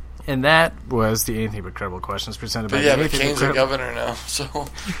 And that was the Anything But Credible questions presented by. But Kane's a governor now, so.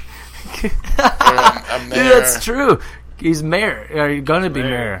 A mayor. Dude, that's true. He's mayor. Or going to be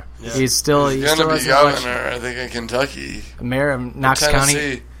mayor. Yeah. He's going to be governor. I think in Kentucky. Mayor of Knox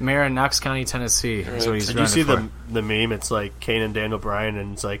County. Mayor of Knox County, Tennessee. Is what he's running for. Did you see the meme? It's like Kane and Daniel Bryan,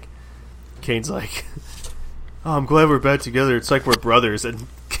 and it's like Kane's like, "Oh, I'm glad we're back together. It's like we're brothers." And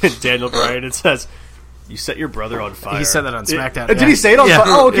Daniel Bryan, it says, "You set your brother on fire." He said that on SmackDown. Did he say it on fire?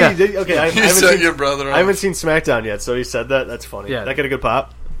 Oh, okay. Yeah. Okay. You set your brother on. I haven't seen SmackDown yet, so he said that. That's funny. Yeah. That got a good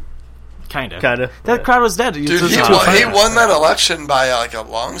pop. Kind of. That crowd was dead. Dude, he won that election by like a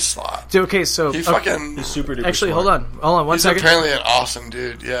long slot. Dude, okay, so he's super duper actually, smart. hold on, one second. He's apparently an awesome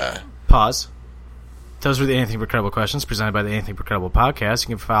dude. Yeah. Pause. Those were the Anything But Credible questions presented by the Anything But Credible podcast.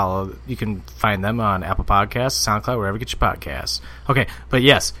 You can find them on Apple Podcasts, SoundCloud, wherever you get your podcasts. Okay, but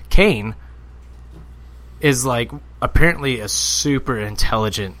yes, Kane is like apparently a super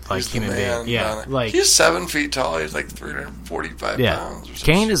intelligent human being. Yeah, like he's 7 feet tall. He's like 345 pounds. Or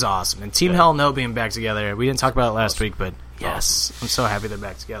Kane is awesome, and Team Hell No being back together. We didn't talk about it last week, but yes, I'm so happy they're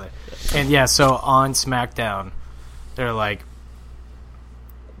back together. And so on SmackDown, they're like,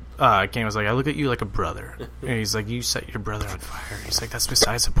 Kane was like, "I look at you like a brother," and he's like, "You set your brother on fire." He's like, "That's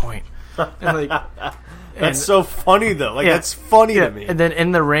besides the point." And that's so funny though. That's funny to me. And then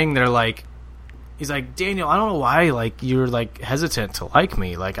in the ring, they're like. He's like, Daniel, I don't know why you're hesitant to like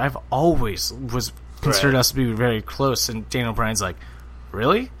me. Like I've always was considered us to be very close. And Daniel Bryan's like,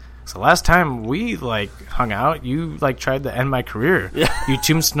 really? So last time we hung out, you tried to end my career. Yeah. You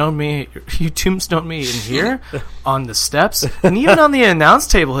tombstoned me in here on the steps, and even on the announce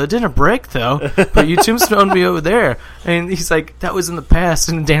table. It didn't break though, but you tombstoned me over there. And he's like, that was in the past.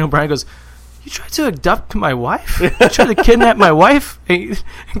 And Daniel Bryan goes, you tried to abduct my wife? You tried to kidnap my wife? And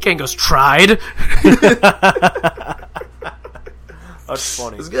Kane goes, tried. That's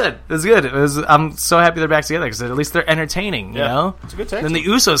funny. It's good. I'm so happy they're back together because at least they're entertaining, you know? It's a good take. Then the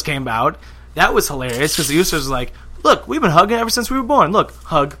Usos came out. That was hilarious because the Usos was like, look, we've been hugging ever since we were born. Look,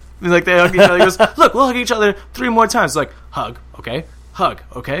 hug. They hug each other. He goes, look, we'll hug each other 3 more times. It's like, hug, okay. Hug,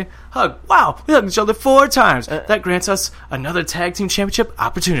 okay? Hug. Wow, we hugged each other 4 times. That grants us another tag team championship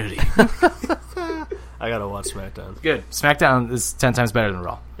opportunity. I gotta watch SmackDown. Good. SmackDown is 10 times better than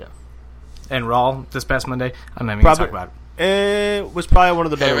Raw. Yeah. And Raw this past Monday, I'm not even going to talk about it. It was probably one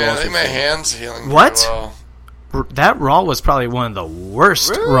of the better Raws. I think my hand's healing what? Well. That Raw was probably one of the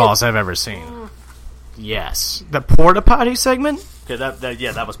worst Raws I've ever seen. Yes. The porta potty segment? Okay,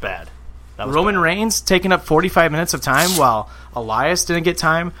 that was bad. Roman Reigns taking up 45 minutes of time while Elias didn't get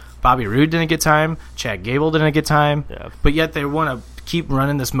time, Bobby Roode didn't get time, Chad Gable didn't get time, but yet they want to keep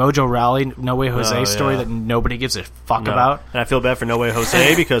running this Mojo Rawley, No Way Jose story that nobody gives a fuck about. And I feel bad for No Way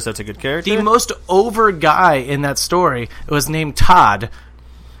Jose because that's a good character. The most over guy in that story was named Todd,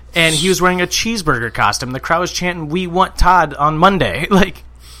 and he was wearing a cheeseburger costume. The crowd was chanting, "We want Todd" on Monday.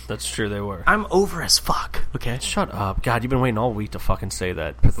 That's true, they were. I'm over as fuck, okay? Shut up. God, you've been waiting all week to fucking say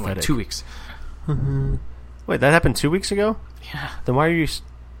that. Pathetic. 2 weeks. Wait, that happened 2 weeks ago? Yeah. Then why are you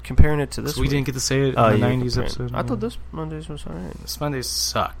comparing it to this week? We didn't get to say it in the 90s episode. I thought this Mondays was alright. This Monday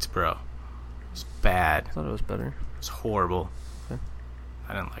sucked, bro. It was bad. I thought it was better. It was horrible. Okay.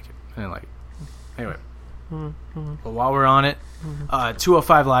 I didn't like it. Anyway. But while we're on it,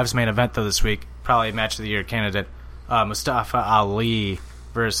 205 Live's main event, though, this week, probably match of the year candidate, Mustafa Ali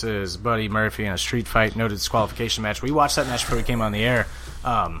versus Buddy Murphy in a street fight, no disqualification match. We watched that match before we came on the air.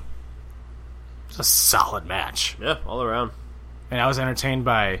 It was a solid match. Yeah, all around. And I was entertained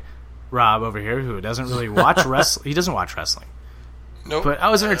by Rob over here, who doesn't really watch wrestling. He doesn't watch wrestling. Nope. But I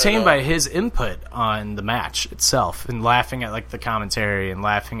was entertained by his input on the match itself and laughing at the commentary and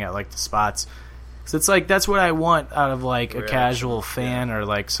laughing at the spots. So it's that's what I want out of a casual fan or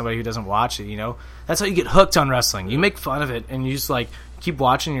somebody who doesn't watch it, you know? That's how you get hooked on wrestling. You make fun of it and you just keep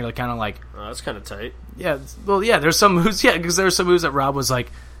watching, you're kind of oh, that's kind of tight. Yeah, well, yeah, there's some moves, because there were some moves that Rob was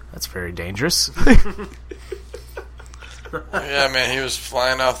that's very dangerous. Yeah, man, he was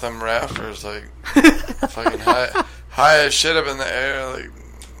flying off them rafters like fucking high as shit up in the air. Like,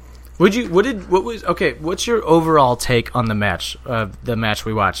 what's your overall take on the match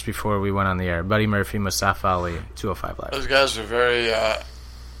we watched before we went on the air? Buddy Murphy, Mustafa Ali, 205 Live. those guys were very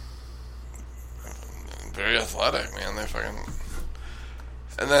athletic, man. They fucking.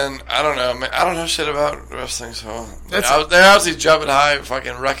 And then I don't know, man. I don't know shit about wrestling, so they're obviously jumping high,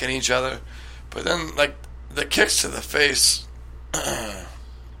 fucking wrecking each other. But then, like, the kicks to the face,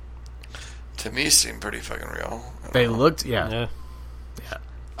 to me, seem pretty fucking real. They looked, yeah.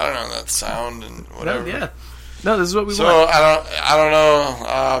 I don't know that sound and whatever. No, this is what we want. So I don't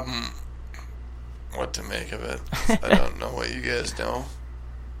know what to make of it. I don't know what you guys know.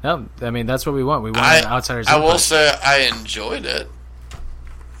 No, I mean that's what we want. We want an outsider's I input. will say I enjoyed it.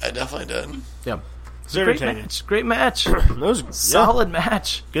 I definitely did. Yeah. It's Great entertaining. match. Great match. That was Solid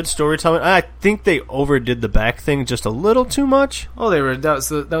match. good storytelling. I think they overdid the back thing just a little too much. Oh, that was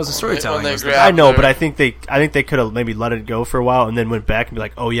the storytelling. When they Was grabbed I know, their- but I think they could have maybe let it go for a while and then went back and be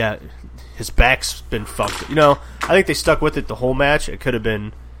like, oh yeah, his back's been fucked. You know, I think they stuck with it the whole match. It could have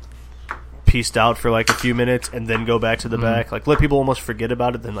been pieced out for like a few minutes and then go back to the back. Like let people almost forget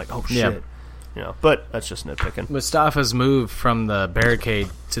about it. Then like, oh shit. Yeah. You know, but that's just nitpicking. Mustafa's move from the barricade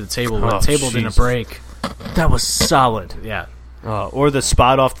to the table, where Oh, the table didn't Jesus. break. That was solid. Yeah. Or the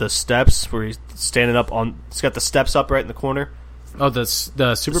spot off the steps where he's standing up on. It's got the steps up right in the corner. Oh, the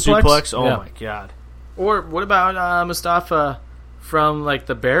superplex. Suplex. Oh Yeah. my god. Or what about Mustafa from like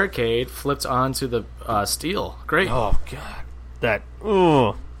the barricade flipped onto the steel? Great. Oh god. That.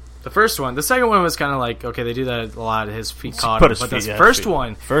 Ooh. The first one. The second one was kind of like, okay, they do that a lot. His feet caught Put him. his But feet- the yeah, first feet.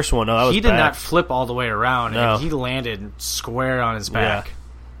 one, First one. No, that was he did bad. not flip all the way around. No. And he landed square on his back. Yeah.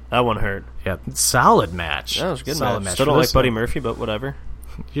 That one hurt. Yeah, solid match. That was a good solid match. Still don't For like this Buddy one, Murphy, but whatever.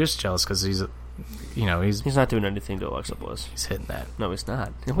 You're just jealous because he's He's not doing anything to Alexa Bliss. he's hitting that. No, he's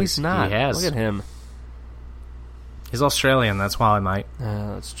not. No, he's not. He has. Look at him. He's Australian. That's why I might.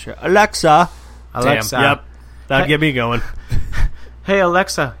 That's true. Alexa. Alexa. Damn. Yep. That'd get me going. Hey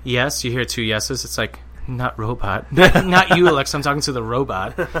Alexa. Yes, you hear two yeses. It's like not robot. Not you, Alexa. I'm talking to the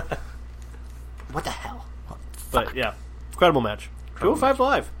robot. What the hell? But yeah, incredible match. 205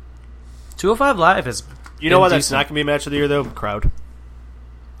 Live. 205 Live is. You know why that's not going to be a match of the year though? Crowd.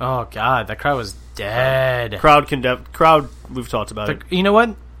 Oh God, that crowd was dead. Crowd. We've talked about it. You know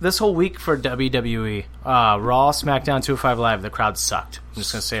what? This whole week for WWE, Raw, SmackDown, 205 Live, the crowd sucked. I'm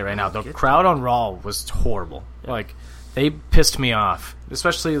just gonna say it right now. The crowd on Raw was horrible. Like they pissed me off,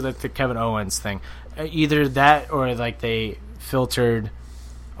 especially like the Kevin Owens thing. Either that or like they filtered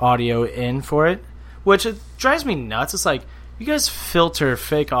audio in for it, which it drives me nuts. It's like you guys filter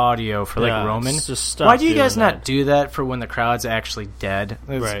fake audio for Yeah, like Roman. just stop Why do you doing guys that. not do that for when the crowd's actually dead?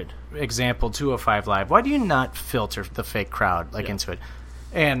 Right. Example 205 Live. Why do you not filter the fake crowd into it?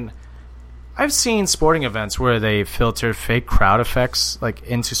 And I've seen sporting events where they filter fake crowd effects like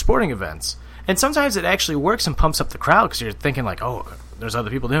into sporting events, and sometimes it actually works and pumps up the crowd because you're thinking like, oh, there's other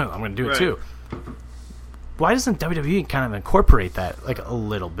people doing it, I'm going to do it Right. too. Why doesn't WWE kind of incorporate that like a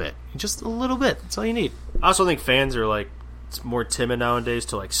little bit? Just a little bit. That's all you need. I also think fans are like more timid nowadays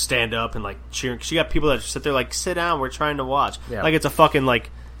to like stand up and like cheer. Because you got people that just sit there like, sit down, we're trying to watch. Yeah. Like it's a fucking like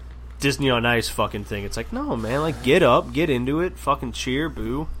Disney on Ice fucking thing. It's like, no man, like get up, get into it, fucking cheer,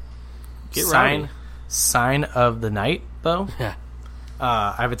 boo, get rowdy. Sign of the night though. Yeah.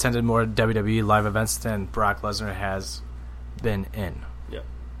 I've attended more WWE live events than Brock Lesnar has been in. Yep.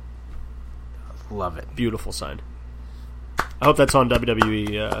 Love it. Beautiful sign. I hope that's on WWE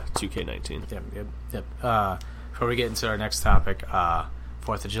 2K19. Yep. Before we get into our next topic,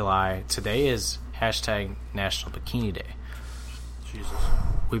 4th of July. Today is hashtag National Bikini Day. Jesus.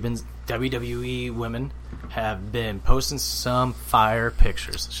 WWE women have been posting some fire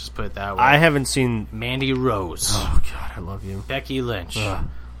pictures. Let's just put it that way. I haven't seen. Mandy Rose, Oh god, I love you. Becky Lynch, Ugh.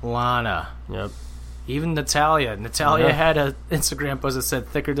 Lana, Yep. even Natalia. Natalia had an Instagram post that said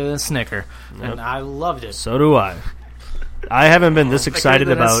 "thicker than a Snicker," and I loved it. So do I. I haven't been this Thicker excited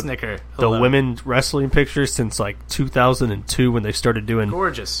than a about Snicker. the Love it. women wrestling pictures since like 2002 when they started doing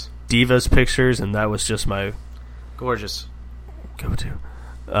Gorgeous, Divas pictures, and that was just my gorgeous. go-to.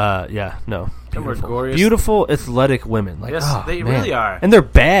 Yeah, no. Them were Beautiful. glorious. Beautiful, athletic women. Like, Yes, oh, they man. really are. And they're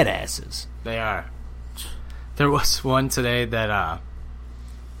badasses. They are. There was one today that I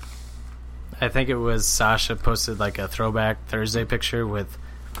think it was Sasha posted like a throwback Thursday picture with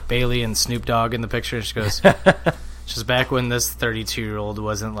Bailey and Snoop Dogg in the picture. She goes, just back when this 32-year-old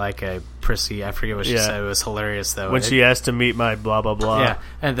wasn't like a prissy. I forget what she Yeah. said. It was hilarious though. When she asked to meet my blah, blah, blah. Yeah,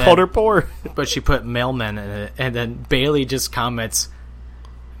 and then called her poor. but she put mailman in it, and then Bailey just comments,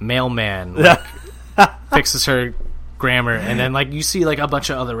 "Mailman," like, fixes her grammar, and then like you see like a bunch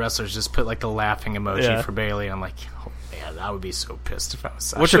of other wrestlers just put like the laughing emoji for Bayley. And I'm like, oh man, I would be so pissed if I was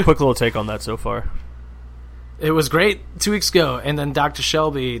Sasha. What's your quick little take on that so far? It was great 2 weeks ago, and then Dr.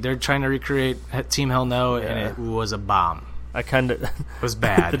 Shelby, they're trying to recreate Team Hell No, and it was a bomb. I kind of... It was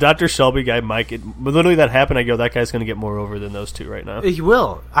bad. The Dr. Shelby guy, Mike, literally that happened, I go, that guy's going to get more over than those two right now. He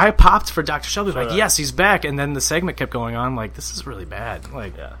will. I popped for Dr. Shelby, like, yes, he's back, and then the segment kept going on, like, this is really bad.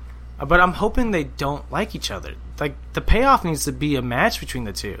 Like, but I'm hoping they don't like each other. Like, the payoff needs to be a match between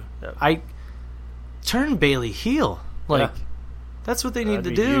the two. Yep. I turn Bayley heel. Like, that's what they need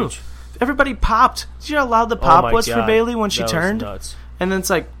to do. Huge. Everybody popped. Did you know how loud the pop was for Bayley when she turned? Nuts. And then it's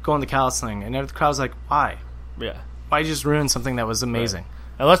like going the counseling, and the crowd's like, why? Yeah. Why just ruin something that was amazing?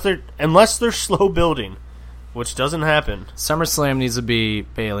 Right. Unless they're slow building, which doesn't happen. SummerSlam needs to be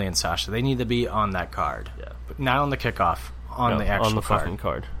Bayley and Sasha. They need to be on that card. Yeah. But not on the kickoff, on the actual on the card. fucking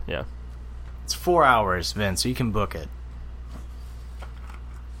card. Yeah. It's 4 hours, Vince, so you can book it.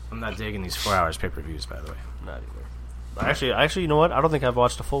 I'm not digging these 4 hours pay-per-views, by the way. Not either. Actually, you know what? I don't think I've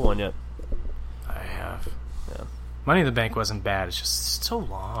watched a full one yet. I have. Yeah. Money in the Bank wasn't bad. It's just so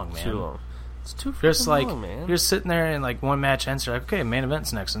long, man. Too long. It's too long, man. You're sitting there and like one match ends, you're like, okay, main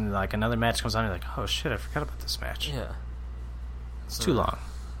event's next, and like another match comes on, you're like, oh shit, I forgot about this match. Yeah. It's too long.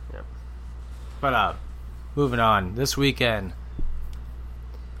 Yep. But moving on. This weekend,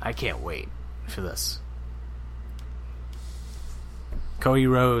 I can't wait for this. Cody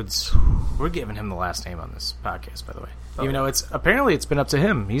Rhodes. We're giving him the last name on this podcast, by the way. Even though it's been up to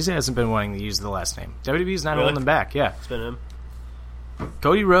him. He hasn't been wanting to use the last name. WWE's not holding him back. Yeah, it's been him.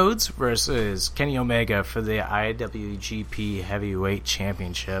 Cody Rhodes versus Kenny Omega for the IWGP Heavyweight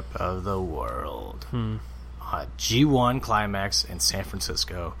Championship of the world. G1 Climax in San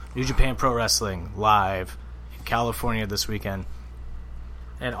Francisco. New Japan Pro Wrestling live in California this weekend.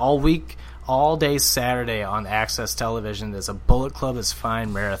 And all day Saturday on Access Television, there's a Bullet Club is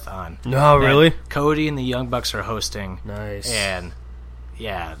Fine marathon. No, really? Cody and the Young Bucks are hosting. Nice. And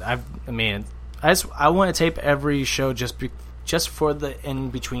yeah, I want to tape every show just for the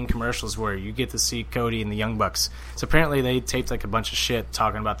in-between commercials where you get to see Cody and the Young Bucks. So apparently they taped like a bunch of shit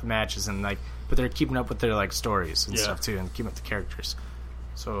talking about the matches and like, but they're keeping up with their like stories and stuff too, and keeping up with the characters.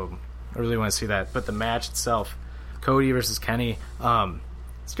 So I really want to see that. But the match itself, Cody versus Kenny,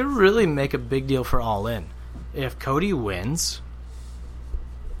 it's gonna really make a big deal for All In. If Cody wins,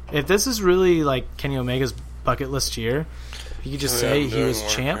 if this is really like Kenny Omega's bucket list year, you could just say he was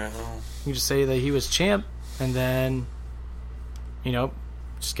champ. You just say that he was champ, and then, you know,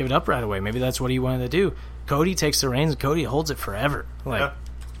 just give it up right away. Maybe that's what he wanted to do. Cody takes the reins, and Cody holds it forever. Like,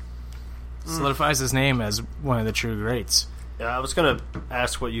 solidifies his name as one of the true greats. Yeah, I was going to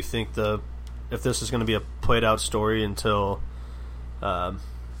ask what you think if this is going to be a played-out story until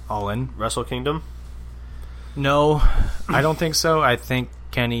All In? Wrestle Kingdom? No, I don't think so. I think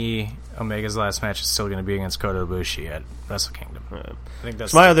Kenny Omega's last match is still going to be against Kota Ibushi at Wrestle Kingdom. Right. I think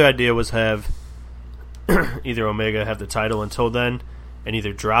that's my other idea was have either Omega have the title until then and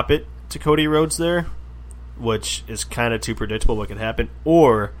either drop it to Cody Rhodes there, which is kind of too predictable what could happen,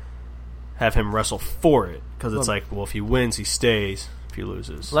 or have him wrestle for it, because it's like, well, if he wins, he stays. If he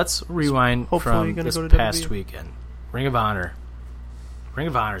loses, let's rewind from this past weekend. Ring of Honor. Ring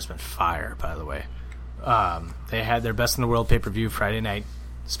of Honor's been fire, by the way. They had their Best in the World pay-per-view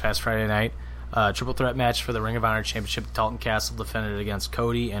this past Friday night. Triple threat match for the Ring of Honor Championship. Dalton Castle defended against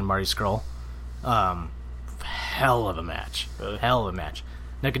Cody and Marty Scurll. Hell of a match. Really? Hell of a match.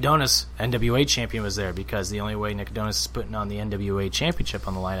 Nick Adonis, NWA champion, was there because the only way Nick Adonis is putting on the NWA championship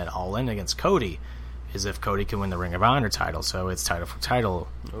on the line at All In against Cody is if Cody can win the Ring of Honor title. So it's title for title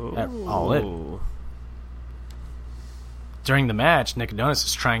at All In. During the match, Nick Adonis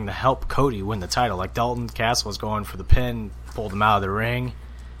is trying to help Cody win the title. Like, Dalton Castle was going for the pin, pulled him out of the ring,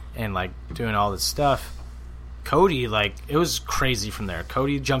 and, like, doing all this stuff. Cody, like, it was crazy from there.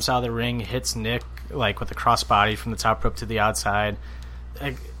 Cody jumps out of the ring, hits Nick, like, with a crossbody from the top rope to the outside.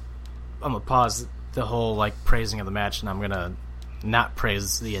 I'm going to pause the whole, like, praising of the match, and I'm going to not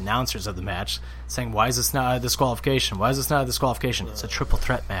praise the announcers of the match, saying, why is this not a disqualification? Why is this not a disqualification? It's a triple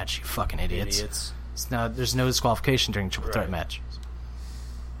threat match, you fucking idiots. There's no disqualification during a triple threat match.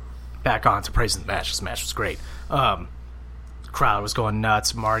 Back on to praising the match. This match was great. Crowd was going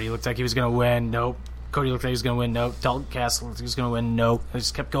nuts. Marty looked like he was going to win. Nope. Cody looked like he was going to win. Nope. Dalton Castle looked like he was going to win. Nope. It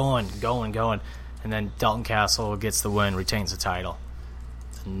just kept going. And then Dalton Castle gets the win, retains the title.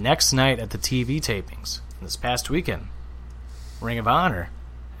 The next night at the TV tapings, this past weekend, Ring of Honor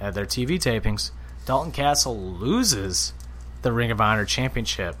had their TV tapings. Dalton Castle loses the Ring of Honor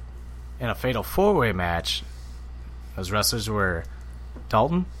Championship in a fatal four-way match. Those wrestlers were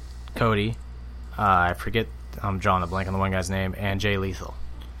Dalton, Cody, I forget I'm drawing a blank on the one guy's name, and Jay Lethal.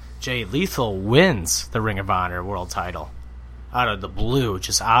 Jay Lethal wins the Ring of Honor world title out of the blue,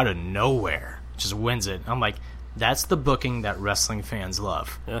 just out of nowhere, just wins it. I'm like, that's the booking that wrestling fans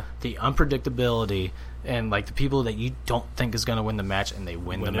love. Yeah. The unpredictability and like the people that you don't think is going to win the match, and they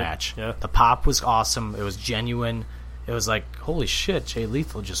win the match. Yeah. The pop was awesome. It was genuine. It was like, holy shit, Jay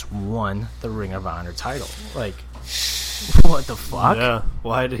Lethal just won the Ring of Honor title. Like, what the fuck? Yeah.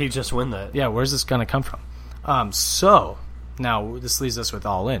 Why did he just win that? Yeah, where's this going to come from? So, now this leaves us with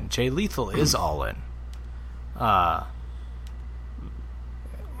All In. Jay Lethal is All In.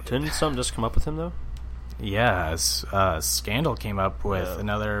 Didn't something just come up with him, though? Yeah, Scandal came up with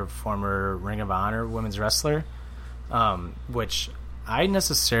another former Ring of Honor women's wrestler, which I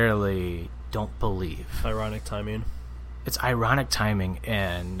necessarily don't believe. Ironic timing. It's ironic timing,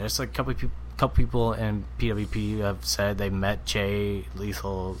 and there's like a couple people in PWP who have said they met Jay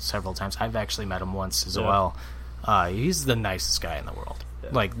Lethal several times. I've actually met him once as well. He's the nicest guy in the world.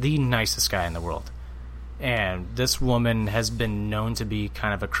 Yeah. Like, the nicest guy in the world. And this woman has been known to be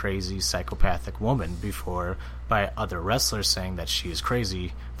kind of a crazy, psychopathic woman before by other wrestlers saying that she is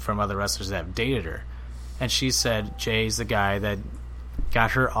crazy from other wrestlers that have dated her. And she said Jay's the guy that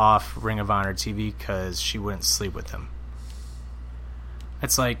got her off Ring of Honor TV because she wouldn't sleep with him.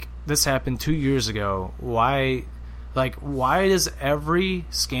 It's like, this happened 2 years ago. Why does every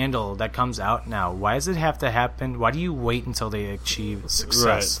scandal that comes out now, why does it have to happen? Why do you wait until they achieve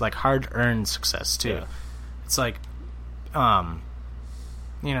success? Right. Like, hard-earned success, too. Yeah. It's like,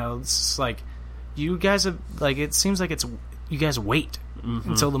 it's like, you guys have, like, it seems like it's, you guys wait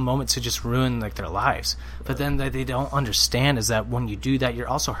until the moment to just ruin, like, their lives. But then they don't understand is that when you do that, you're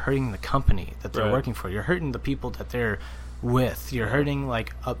also hurting the company that they're working for. You're hurting the people that they're with. You're hurting,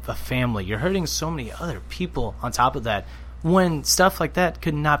 like, a family. You're hurting so many other people on top of that when stuff like that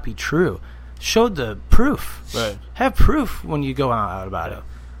could not be true. Show the proof. Right. Have proof when you go out about it.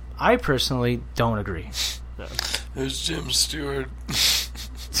 I personally don't agree. There's Jim Stewart.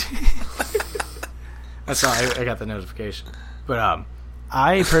 That's how I got the notification. But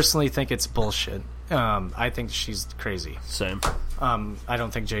I personally think it's bullshit. I think she's crazy. Same. I don't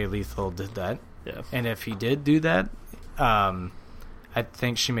think Jay Lethal did that. Yeah. And if he did do that, I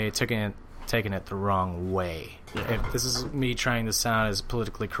think she may have taken it the wrong way. Yeah. If this is me trying to sound as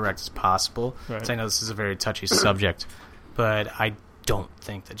politically correct as possible, because I know this is a very touchy subject, but I don't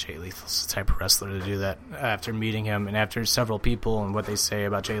think that Jay Lethal's the type of wrestler to do that. After meeting him and after several people and what they say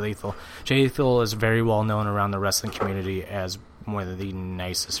about Jay Lethal is very well known around the wrestling community as one of the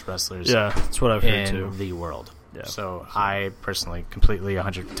nicest wrestlers that's what I've heard in too. the world. Yeah. So I personally completely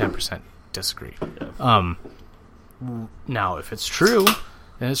 110% disagree. Yeah. Now, if it's true,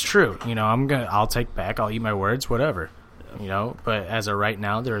 then it's true. You know, I'll take back. I'll eat my words, whatever. Yeah. You know, but as of right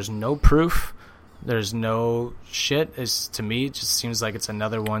now, there is no proof. There's no shit. To me, it just seems like it's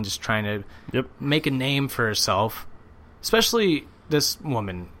another one just trying to make a name for herself. Especially this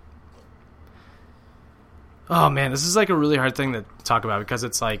woman. Oh, man, this is like a really hard thing to talk about because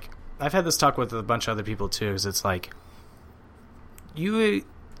it's like, I've had this talk with a bunch of other people too, because it's like, you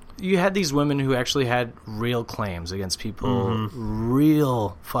had these women who actually had real claims against people,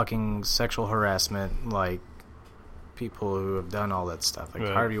 real fucking sexual harassment, like people who have done all that stuff, like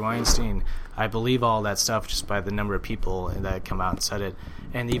Harvey Weinstein. I believe all that stuff just by the number of people that come out and said it,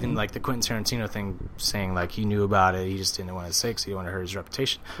 and even like the Quentin Tarantino thing, saying like he knew about it, he just didn't want to say because he wanted to hurt his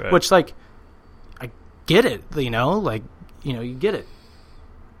reputation. Right. Which, like, I get it, you know, like, you know, you get it,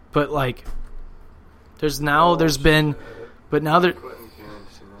 but like, there's been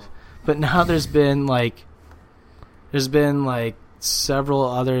several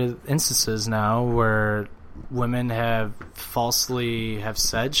other instances now where women have falsely have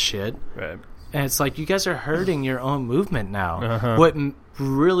said shit, right? And it's like, you guys are hurting your own movement now. What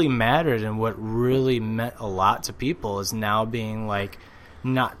really mattered and what really meant a lot to people is now being like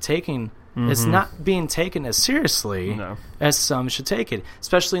not taking. It's not being taken as seriously as some should take it,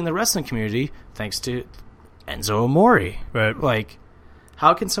 especially in the wrestling community. Thanks to Enzo Amore, right? Like,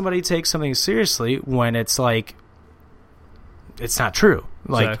 how can somebody take something seriously when it's like it's not true?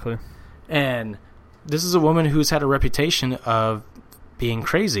 Like, exactly. And this is a woman who's had a reputation of being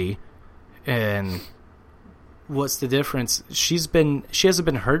crazy, and what's the difference? She hasn't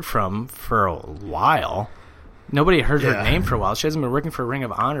been heard from for a while. Nobody heard her name for a while. She hasn't been working for Ring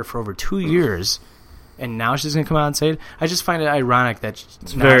of Honor for over 2 years, and now she's going to come out and say it. I just find it ironic that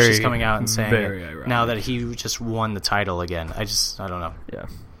she's coming out and saying it now that he just won the title again. I don't know. Yeah,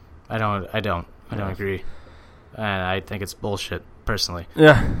 I don't agree, and I think it's bullshit personally.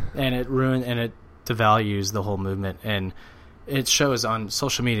 Yeah, and it devalues the whole movement, and it shows on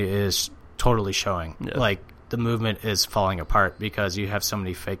social media. It is totally showing. Yeah. Like, the movement is falling apart because you have so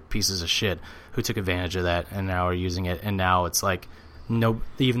many fake pieces of shit who took advantage of that and now are using it, and now it's like no,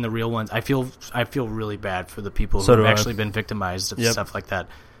 even the real ones. I feel really bad for the people who have actually been victimized of stuff like that,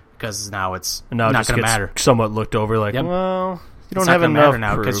 because now it's not going to matter. Somewhat looked over like, well, you don't have enough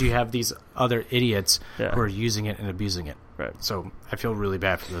now because you have these other idiots who are using it and abusing it. Right. So I feel really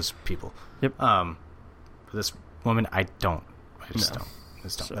bad for those people. Yep. For this woman, I just don't.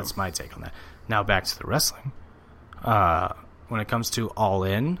 So. That's my take on that. Now back to the wrestling. When it comes to All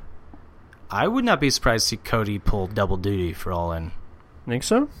In, I would not be surprised to see Cody pull double duty for All In. Think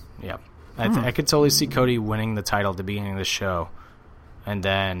so? Yeah. I could totally see Cody winning the title at the beginning of the show and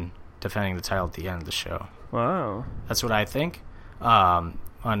then defending the title at the end of the show. Wow. That's what I think. On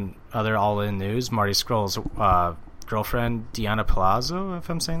other All In news, Marty Scurll's girlfriend, Deonna Purrazzo, if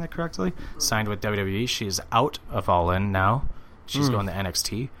I'm saying that correctly, signed with WWE. She is out of All In now. She's going to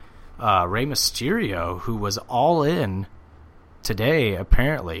NXT. Rey Mysterio, who was All In today,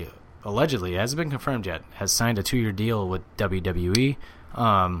 apparently, allegedly, hasn't been confirmed yet, has signed a 2-year deal with WWE.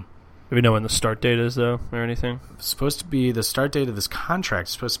 Do we know when the start date is, though, or anything? Supposed to be the start date of this contract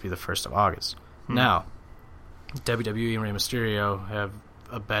is supposed to be the 1st of August. Now, WWE and Rey Mysterio have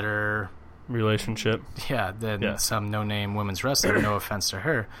a better relationship, than some no-name women's wrestler. No offense to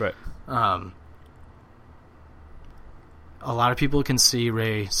her, right? A lot of people can see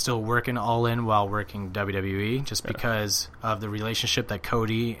Rey still working All In while working WWE, just because of the relationship that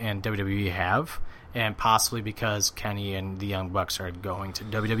Cody and WWE have, and possibly because Kenny and the Young Bucks are going to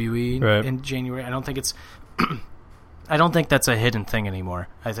WWE in January. I don't think it's. I don't think that's a hidden thing anymore.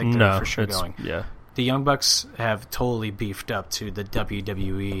 I think they're for sure going. Yeah. The Young Bucks have totally beefed up to the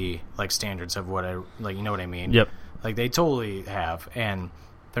WWE standards of what you know what I mean? Yep. They totally have, and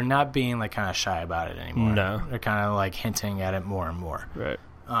they're not being kind of shy about it anymore. No. They're kind of hinting at it more and more. Right.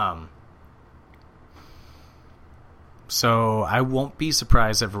 So I won't be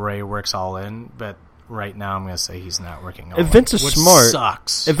surprised if Rey works All In, but right now I'm going to say he's not working All In. If Vince is smart,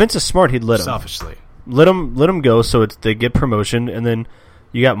 sucks. If Vince is smart, he'd let him. Selfishly. Let him go so they get promotion, and then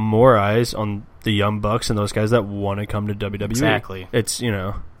you got more eyes on the Young Bucks and those guys that want to come to WWE. Exactly. It's,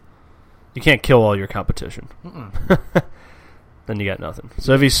 you can't kill all your competition. Then you got nothing.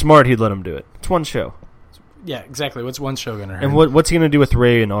 So if he's smart, he'd let him do it. It's one show. Yeah, exactly. What's one show going to hurt? And what's he going to do with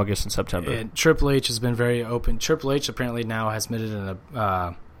Rey in August and September? And Triple H has been very open. Triple H apparently now has admitted in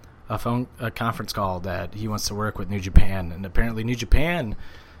a conference call that he wants to work with New Japan, and apparently New Japan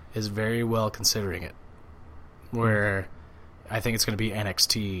is very well considering it. Where I think it's going to be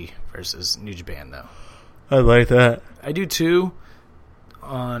NXT versus New Japan, though. I like that. I do too.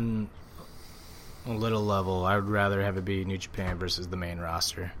 On a little level, I would rather have it be New Japan versus the main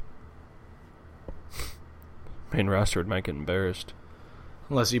roster. Main roster might get embarrassed.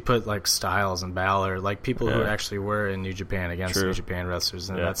 Unless you put Styles and Balor, people who actually were in New Japan against New Japan wrestlers,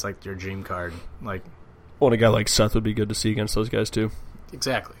 and that's your dream card. Well, a guy like Seth would be good to see against those guys too.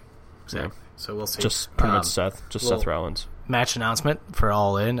 Exactly. Yeah. So we'll see. Just pretty much Seth. Just Seth Rollins. Match announcement for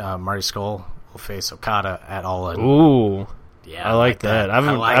All In. Marty Scurll will face Okada at All In. Ooh. Yeah, I like that. I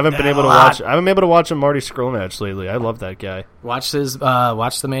haven't been able to watch. I haven't been able to watch a Marty Scurll match lately. I love that guy. Watch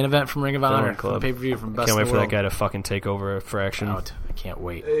the main event from Ring of Honor, the pay-per-view from Best Can't wait of the for World. that guy to fucking take over a fraction. I can't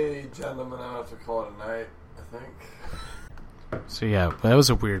wait. Hey, gentlemen, I have to call it a night, I think. So yeah, that was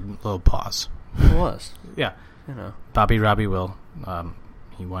a weird little pause. It was. Yeah. Bobby Robbie Will.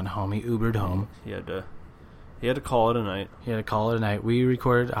 He went home. He Ubered home. He had to call it a night. We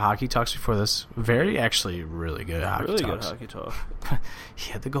recorded Hockey Talks before this. Really good Hockey Talks. Really good Hockey Talk.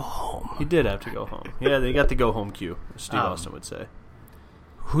 He had to go home. He did have to go home. Yeah, they got the go home cue, as Steve Austin would say.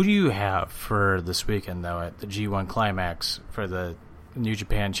 Who do you have for this weekend, though, at the G1 Climax for the New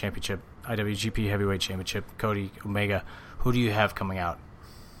Japan Championship, IWGP Heavyweight Championship, Cody, Omega? Who do you have coming out?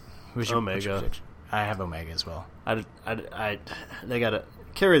 Omega. I have Omega as well. They gotta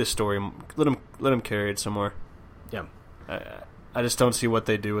carry the story. Let him carry it somewhere. Yeah. I just don't see what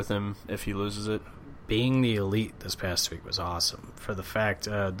they do with him if he loses it. Being the Elite this past week was awesome. For the fact,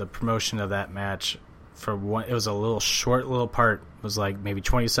 the promotion of that match, it was a short little part. It was maybe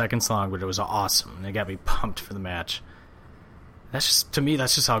 20 seconds long, but it was awesome. And it got me pumped for the match. To me,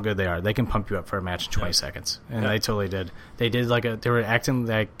 that's just how good they are. They can pump you up for a match in 20 seconds. And they totally did. They did they were acting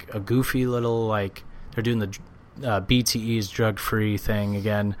like a goofy little, they're doing the BTE's drug-free thing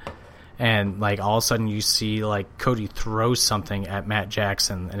again. And, like, all of a sudden you see, like, Cody throw something at Matt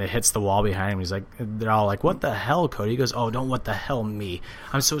Jackson, and it hits the wall behind him. He's like, they're all like, what the hell, Cody? He goes, oh, don't what the hell me.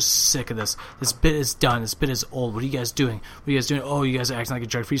 I'm so sick of this. This bit is done. This bit is old. What are you guys doing? What are you guys doing? Oh, you guys are acting like a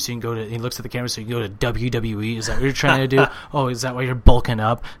drug free, so you can go to, he looks at the camera, so you can go to WWE. Is that what you're trying to do? Oh, is that why you're bulking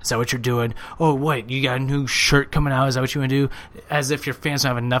up? Is that what you're doing? Oh, wait, you got a new shirt coming out? Is that what you want to do? As if your fans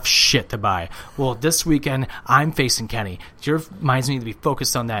don't have enough shit to buy. Well, this weekend, I'm facing Kenny. Your minds need to be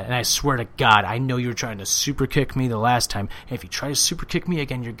focused on that, and I swear to God, I know you were trying to super kick me the last time, and if you try to super kick me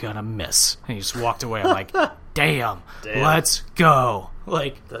again, you're gonna miss. And he just walked away. I'm like, damn, let's go.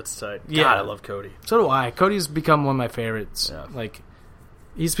 Like, that's tight. Yeah, God, I love Cody. So do I. Cody's become one of my favorites. Yeah. Like,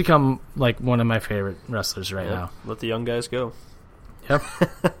 he's become like one of my favorite wrestlers right now. Let the young guys go. Yep.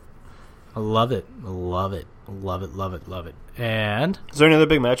 I love it. Love it. Love it. Love it. Love it. And is there any other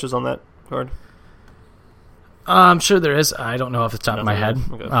big matches on that card? I'm sure there is. I don't know off the top of my head.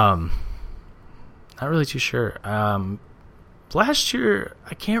 Okay. Not really too sure. Last year,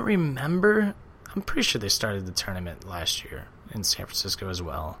 I can't remember. I'm pretty sure they started the tournament last year in San Francisco as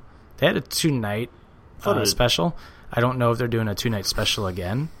well. They had a 2-night special. I don't know if they're doing a 2-night special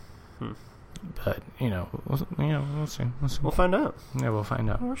again. But, we'll see. We'll find out. Yeah, we'll find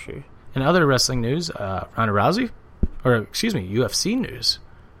out. Oh, sure. In other wrestling news, Ronda Rousey, UFC news.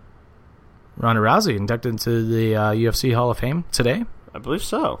 Ronda Rousey inducted into the UFC Hall of Fame today. I believe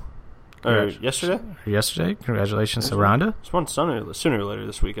so. Or yesterday? Yesterday. Congratulations to Ronda. It's one sooner or later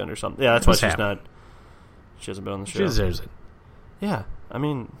this weekend or something. Yeah, that's why she's not. She hasn't been on the show. She deserves it. Yeah, I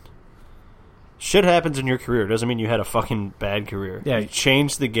mean, shit happens in your career. It doesn't mean you had a fucking bad career. Yeah, you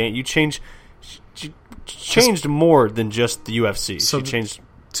changed the game. You changed more than just the UFC. So she changed.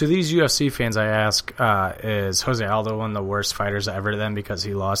 To these UFC fans, I ask, is Jose Aldo one of the worst fighters ever then because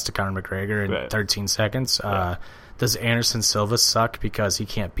he lost to Conor McGregor in 13 seconds? Does Anderson Silva suck because he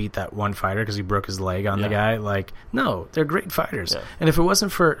can't beat that one fighter because he broke his leg on the guy? Like, no, they're great fighters. Yeah. And if it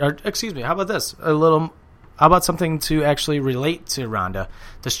wasn't for, how about this? How about something to actually relate to Ronda?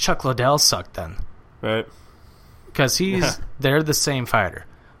 Does Chuck Liddell suck then? Right. Because they're the same fighter.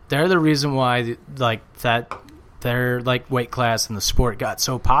 They're the reason why, their weight class in the sport got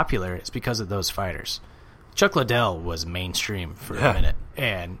so popular. It's because of those fighters. Chuck Liddell was mainstream for a minute,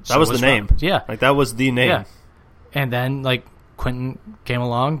 and that was the name. Yeah, that was the name. Yeah. And then Quentin came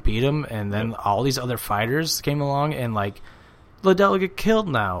along, beat him, and then all these other fighters came along, and Liddell would get killed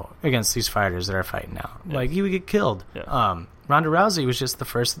now against these fighters that are fighting now. Yeah. He would get killed. Yeah. Ronda Rousey was just the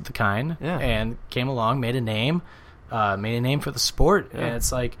first of the kind, and came along, made a name for the sport, and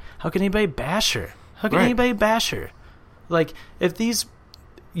it's how can anybody bash her? How can anybody bash her? If these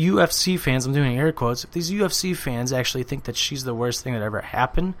UFC fans, I'm doing air quotes, if these UFC fans actually think that she's the worst thing that ever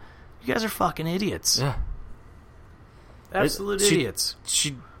happened, you guys are fucking idiots. Yeah. Absolute idiots.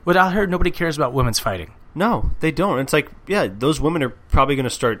 Without her, nobody cares about women's fighting. No, they don't. It's those women are probably going to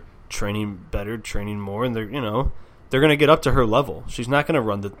start training better, training more, and they're going to get up to her level. She's not going to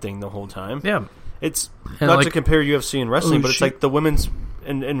run the thing the whole time. Yeah. It's not to compare UFC and wrestling, but it's the women's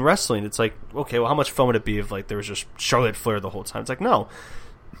in wrestling. It's okay, well, how much fun would it be if there was just Charlotte Flair the whole time? It's no.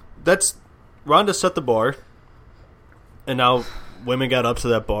 That's Ronda set the and now women got up to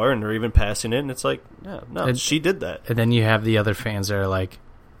that bar and they're even passing it, and it's she did that. And then you have the other fans that are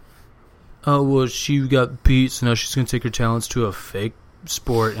oh, well, she got beat, so now she's going to take her talents to a fake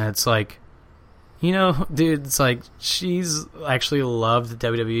sport, and it's dude, it's she's actually loved the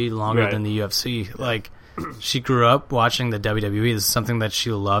WWE longer than the UFC. She grew up watching the WWE. This is something that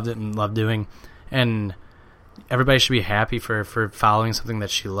she loved and loved doing, and everybody should be happy for following something that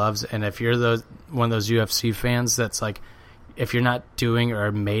she loves. And if you're one of those UFC fans that's if you're not doing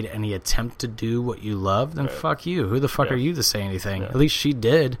or made any attempt to do what you love, then fuck you. Who the fuck are you to say anything? At least she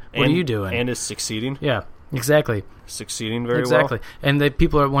did. What are you doing? And is succeeding. Yeah, exactly. Succeeding very well. Exactly. And the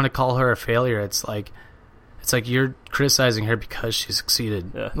people that want to call her a failure, it's you're criticizing her because she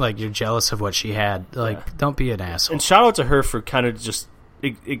succeeded. Yeah. You're jealous of what she had. Don't be an asshole. And shout out to her for kind of just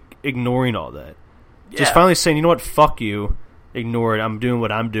ignoring all that. Yeah. Just finally saying, you know what, fuck you. Ignore it. I'm doing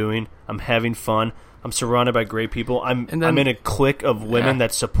what I'm doing. I'm having fun. I'm surrounded by great people. I'm in a clique of women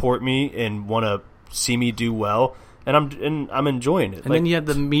that support me and want to see me do well, and I'm enjoying it. And then you have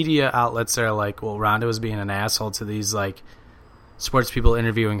the media outlets that are well, Ronda was being an asshole to these sports people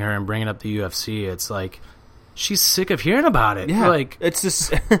interviewing her and bringing up the UFC. It's she's sick of hearing about it. Yeah, it's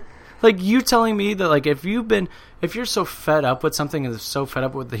just Like, you telling me that, like, if you're so fed up with something and so fed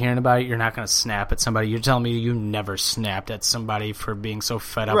up with hearing about it, you're not going to snap at somebody. You're telling me you never snapped at somebody for being so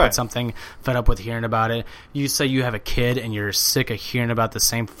fed up with something, fed up with hearing about it. You say you have a kid and you're sick of hearing about the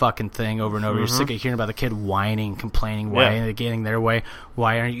same fucking thing over and over. You're sick of hearing about the kid whining, complaining, why aren't they getting their way?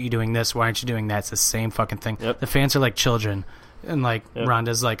 Why aren't you doing this? Why aren't you doing that? It's the same fucking thing. Yep. The fans are like children, and, like,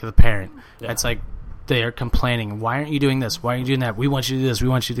 Ronda's like the parent. Yeah. It's like, they are complaining. Why aren't you doing this? Why aren't you doing that? We want you to do this. We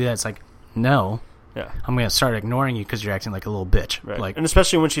want you to do that. It's like, no. Yeah. I'm going to start ignoring you because you're acting like a little bitch. Right. Like, and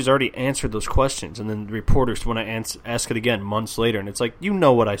especially when she's already answered those questions, and then the reporters want to ask it again months later, and it's like, you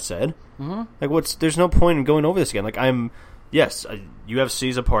know what I said. Mm-hmm. Like, there's no point in going over this again. Like, UFC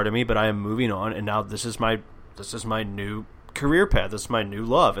is a part of me, but I am moving on, and now this is my new career path. This is my new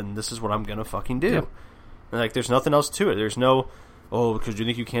love, and this is what I'm going to fucking do. Yep. And, like, there's nothing else to it. There's no... Oh, because you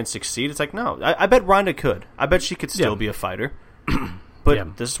think you can't succeed? It's like, no. I bet Ronda could. I bet she could still be a fighter.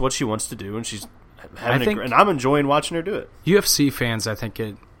 But this is what she wants to do, and she's having and I'm enjoying watching her do it. UFC fans, I think,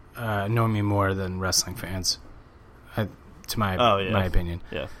 know me more than wrestling fans, to my opinion.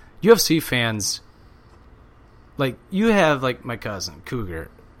 Yeah. UFC fans, like, you have, like, my cousin, Cougar,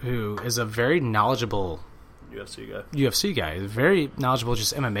 who is a very knowledgeable... UFC guy. Very knowledgeable,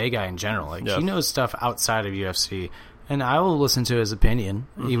 just MMA guy in general. Like, he knows stuff outside of UFC. And I will listen to his opinion,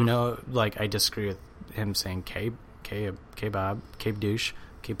 even though, like, I disagree with him saying K-Bob, K-Douche,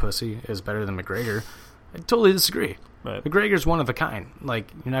 K-Pussy is better than McGregor. I totally disagree. Right. McGregor's one of a kind.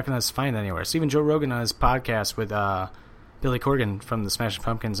 Like, you're not going to find that anywhere. Even Joe Rogan on his podcast with Billy Corgan from the Smashing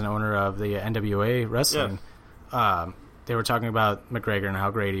Pumpkins and owner of the NWA Wrestling, they were talking about McGregor and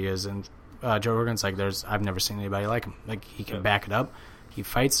how great he is. And Joe Rogan's like, I've never seen anybody like him. Like, he can back it up. He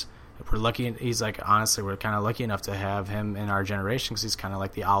fights. We're lucky. He's like, honestly, we're kind of lucky enough to have him in our generation because he's kind of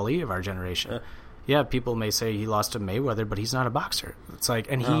like the Ali of our generation. Yeah, people may say he lost to Mayweather, but he's not a boxer. It's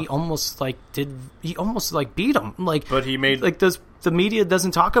like, and he almost beat him. Like, but he made like the media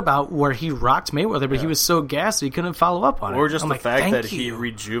doesn't talk about where he rocked Mayweather, but he was so gassed he couldn't follow up on it. Or just the fact that he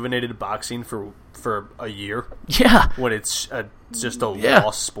rejuvenated boxing for a year. Yeah, when it's just a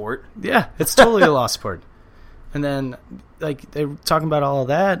lost sport. Yeah, it's totally a lost sport. And then, like, they're talking about all of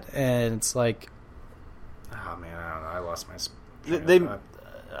that, and it's like, oh man, I don't know. I lost my.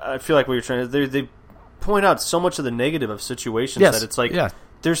 I feel like what you're trying to. They point out so much of the negative of situations that it's like,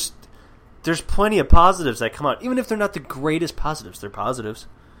 there's plenty of positives that come out, even if they're not the greatest positives. They're positives.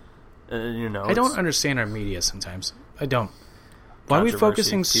 I don't understand our media sometimes. I don't. Why are we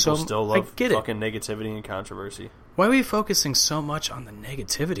focusing so? People still love fucking negativity and controversy. Why are we focusing so much on the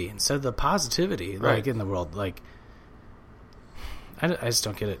negativity instead of the positivity, like, in the world? Like, I just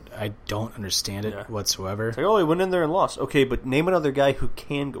don't get it. I don't understand it whatsoever. It's like, oh, he went in there and lost. Okay, but name another guy who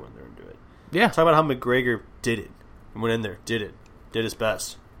can go in there and do it. Yeah. Talk about how McGregor did it. He went in there, did his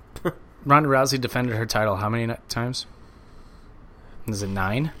best. Ronda Rousey defended her title how many times? Is it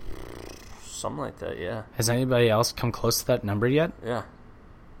 9? Something like that, yeah. Has anybody else come close to that number yet? Yeah.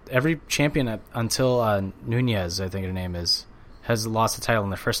 Every champion until Nunez, I think her name is, has lost the title in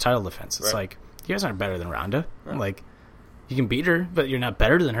their first title defense. It's like, you guys aren't better than Ronda. Right. Like, you can beat her, but you're not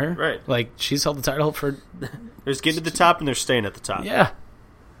better than her. Right. Like, she's held the title for... They're just getting to the top, and they're staying at the top. Yeah.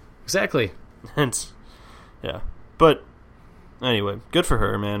 Exactly. Yeah. But, anyway, good for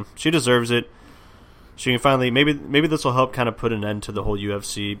her, man. She deserves it. She can finally... Maybe this will help kind of put an end to the whole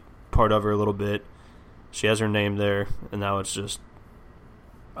UFC part of her a little bit. She has her name there, and now it's just...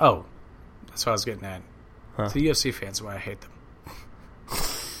 Oh, that's what I was getting at. Huh. The UFC fans, why I hate them.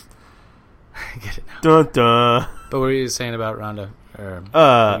 I get it now. Dun, dun. But what were you saying about Ronda? Or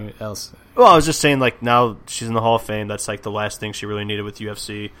anything else? Well, I was just saying, like, now she's in the Hall of Fame. That's, like, the last thing she really needed with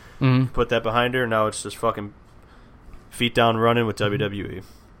UFC. Mm-hmm. Put that behind her. Now it's just fucking feet down running with WWE.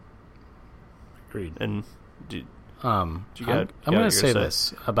 Agreed. And I'm going to say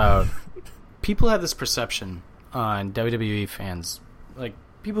this about people have this perception on WWE fans, like,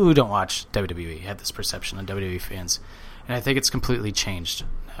 people who don't watch WWE have this perception on WWE fans, and I think it's completely changed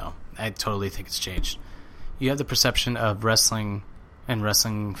now. I totally think it's changed. You have the perception of wrestling and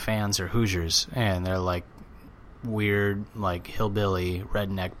wrestling fans are Hoosiers, and they're like weird, like hillbilly,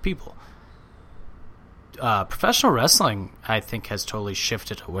 redneck people. Professional wrestling, I think, has totally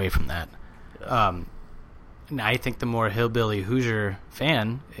shifted away from that. And I think the more hillbilly Hoosier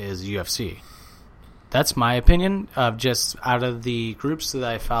fan is UFC. That's my opinion of just out of the groups that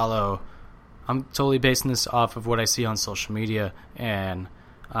I follow. I'm totally basing this off of what I see on social media. And,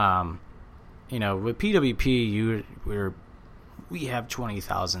 with PWP, we have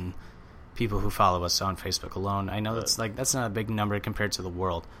 20,000 people who follow us on Facebook alone. I know that's not a big number compared to the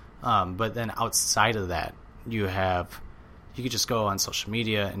world. But then outside of that, you have you could just go on social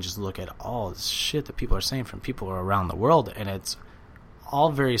media and just look at all this shit that people are saying from people around the world, and it's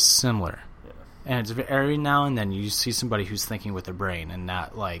all very similar. Yeah. And it's every now and then you see somebody who's thinking with their brain and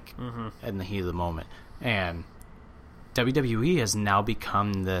not like in the heat of the moment. And WWE has now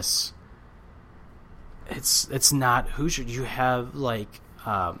become this. It's not Hoosier. You have like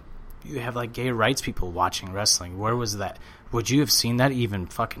gay rights people watching wrestling. Where was that? Would you have seen that even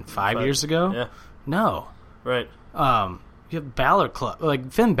fucking 5 years ago? Yeah. No. Right. You have Balor Club,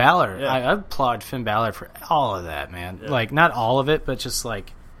 like Finn Balor. Yeah. I applaud Finn Balor for all of that, man. Yeah. Like not all of it, but just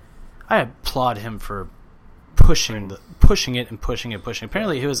like I applaud him for pushing it.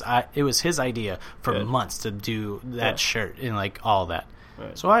 Apparently, it was his idea for months to do that shirt and like all that.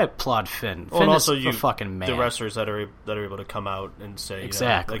 Right. So I applaud Finn. Well, Finn and also is a fucking man. The wrestlers that are able to come out and say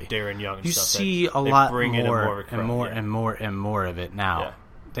exactly, like Darren Young. And you stuff, see a lot more of it now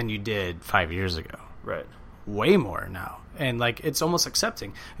than you did 5 years ago. Right. Way more now, and like it's almost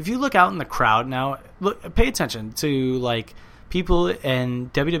accepting. If you look out in the crowd now, pay attention to like people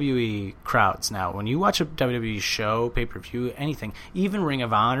in WWE crowds now. When you watch a WWE show, pay-per-view, anything, even Ring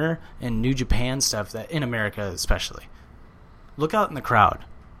of Honor and New Japan stuff, that in America especially, look out in the crowd.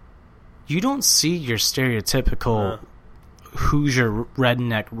 You don't see your stereotypical Hoosier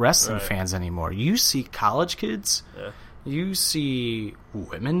redneck wrestling fans anymore. You see college kids. Yeah. You see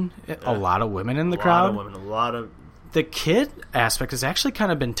women, a lot of women in the crowd. A lot of the kid aspect has actually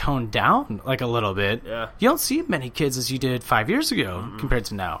kind of been toned down like a little bit. Yeah. You don't see many kids as you did 5 years ago compared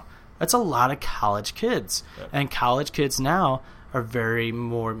to now. That's a lot of college kids. Yeah. And college kids now are very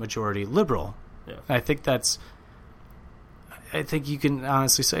more majority liberal. Yeah. I think you can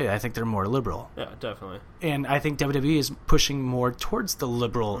honestly say I think they're more liberal. Yeah, definitely. And I think WWE is pushing more towards the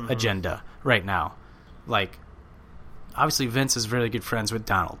liberal agenda right now. Like, obviously Vince is really good friends with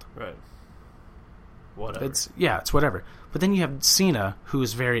Donald. Right. Whatever. It's whatever. But then you have Cena, who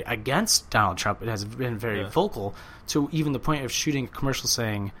is very against Donald Trump and has been very vocal to even the point of shooting a commercial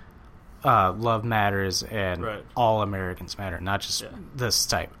saying love matters and all Americans matter, not just this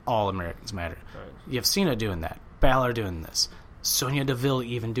type. All Americans matter. Right. You have Cena doing that. Balor doing this. Sonya Deville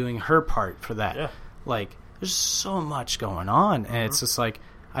even doing her part for that. Yeah. Like, there's so much going on. And it's just like,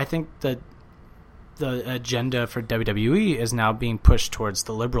 I think that the agenda for WWE is now being pushed towards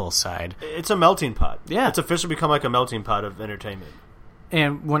the liberal side. It's a melting pot. Yeah. It's officially become like a melting pot of entertainment.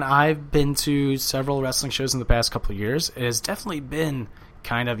 And when I've been to several wrestling shows in the past couple of years, it has definitely been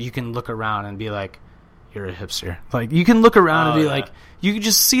kind of, you can look around and be like, you're a hipster. Like, you can look around and be like, you can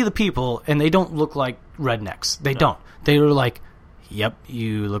just see the people, and they don't look like rednecks. They don't. They were like, yep,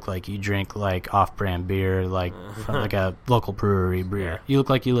 you look like you drink like off-brand beer, like from like a local brewery beer. You look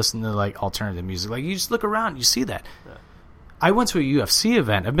like you listen to like alternative music. Like, you just look around, you see that. I went to a UFC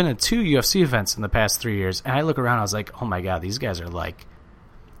event. I've been to 2 UFC events in the past 3 years, and I look around, I was like, oh my god, these guys are like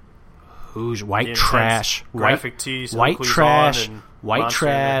white trash, graphic tees, white trash,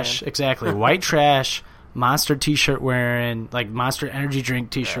 exactly, white trash, Monster t-shirt wearing, like Monster energy drink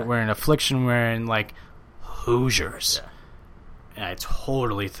t-shirt wearing, Affliction wearing, like Hoosiers. Yeah. And I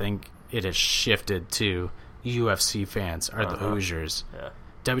totally think it has shifted to UFC fans are the Hoosiers. Yeah.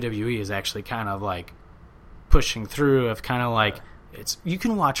 WWE is actually kind of like pushing through of kind of like it's you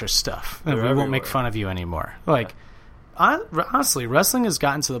can watch our stuff and we won't make fun of you anymore. Like honestly, wrestling has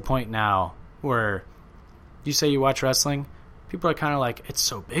gotten to the point now where you say you watch wrestling, people are kind of like, it's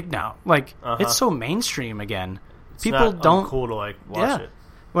so big now. Like it's so mainstream again. It's people not don't cool to like watch it.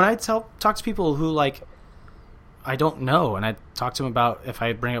 When I talk to people who like I don't know, and I talk to them about if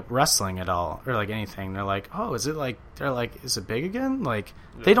I bring up wrestling at all or like anything, they're like, oh, is it like, they're like, is it big again? Like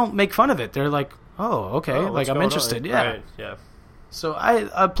they don't make fun of it. They're like, oh, okay, like I'm interested. Right. Yeah. So I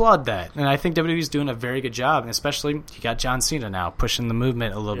applaud that, and I think WWE's doing a very good job, and especially you got John Cena now pushing the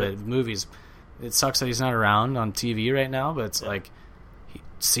movement a little bit. Movies, it sucks that he's not around on TV right now, but it's like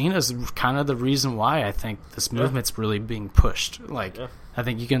Cena's kind of the reason why I think this movement's really being pushed. Like I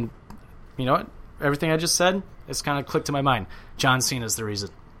think you can, you know what, everything I just said, it's kind of clicked to my mind. John Cena's the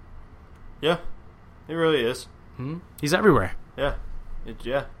reason. Yeah, he really is. He's everywhere. Yeah,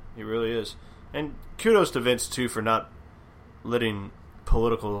 he really is. And kudos to Vince too for not letting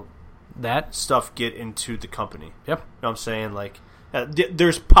political stuff get into the company. Yep. You know what I'm saying? Like,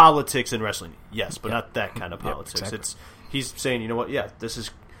 there's politics in wrestling, yes, but not that kind of politics. Exactly. He's saying, you know what? Yeah, this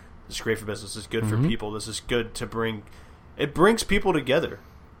is great for business. This is good for people. This is good to bring. It brings people together.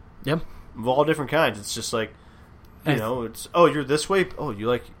 Yep. Of all different kinds. It's just like, you know, it's you're this way. Oh, you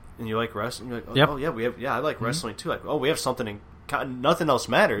like wrestling. You're like, I like wrestling too. Like, we have something in common. Nothing else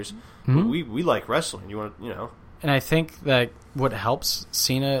matters. But we like wrestling. You want, you know. And I think that what helps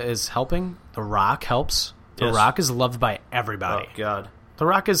Cena is helping. The Rock helps. The Rock is loved by everybody. Oh, God. The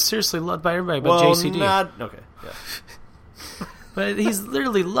Rock is seriously loved by everybody but JCD. Okay, yeah. But he's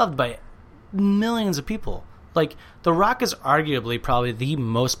literally loved by millions of people. Like, The Rock is arguably probably the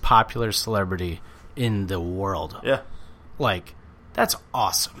most popular celebrity in the world. Yeah. Like, that's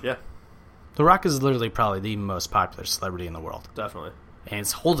awesome. Yeah. The Rock is literally probably the most popular celebrity in the world. Definitely. And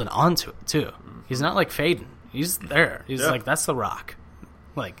he's holding on to it, too. Mm-hmm. He's not, like, fading. He's there. He's like, that's The Rock.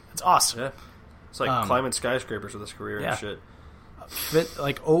 Like, it's awesome. Yeah. It's like climbing skyscrapers with his career and shit. But,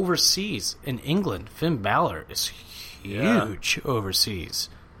 like, overseas, in England, Finn Balor is huge overseas.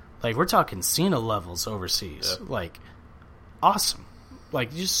 Like, we're talking Cena levels overseas. Yeah. Like, awesome.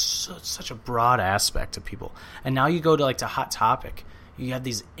 Like, just such a broad aspect of people. And now you go to, like, to Hot Topic. You have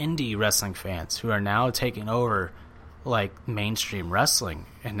these indie wrestling fans who are now taking over, like, mainstream wrestling.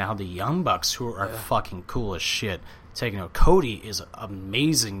 And now the Young Bucks, who are fucking cool as shit, taking over. Cody is an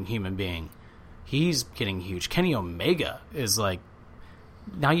amazing human being. He's getting huge. Kenny Omega is, like...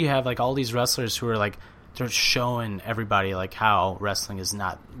 Now you have, like, all these wrestlers who are, like... They're showing everybody, like, how wrestling is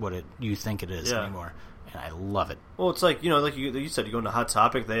not what you think it is anymore. And I love it. Well, it's like, you know, like you said, you go into Hot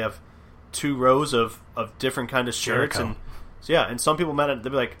Topic, they have 2 rows of different kind of shirts. Jericho. And so, yeah, and some people might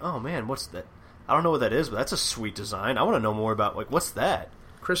they'll be like, oh, man, what's that? I don't know what that is, but that's a sweet design. I want to know more about, like, what's that?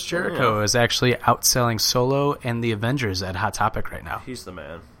 Chris Jericho is actually outselling Solo and the Avengers at Hot Topic right now. He's the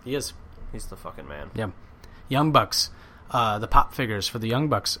man. He is. He's the fucking man. Yeah. Young Bucks. The pop figures for the Young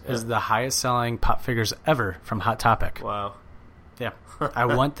Bucks is the highest selling pop figures ever from Hot Topic. Wow. Yeah. I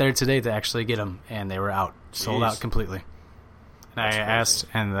went there today to actually get them, and they were out. Sold out completely. And I asked,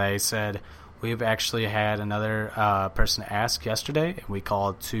 and they said, we've actually had another person ask yesterday, and we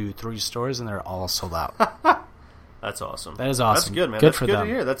called 2-3 stores, and they're all sold out. That's awesome. That is awesome. That's good, man. Good That's for good them.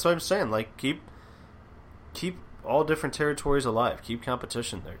 to hear. That's what I'm saying. Like, keep all different territories alive. Keep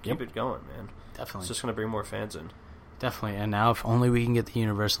competition there. Keep it going, man. Definitely. It's just going to bring more fans in. Definitely. And now, if only we can get the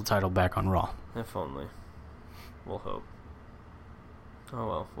Universal title back on Raw. If only. We'll hope. Oh,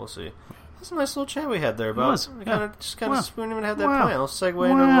 well. We'll see. That's a nice little chat we had there about. We didn't even have that plan. Let's segue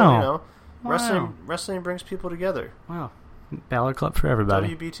into, you know, wrestling brings people together. Wow. Balor Club for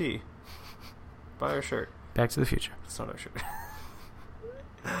everybody. WBT. Buy our shirt. Back to the Future. It's not our shirt.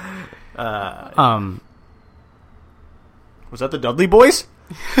 Was that the Dudley Boys?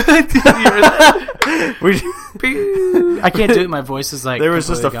 I can't do it. My voice is like... There was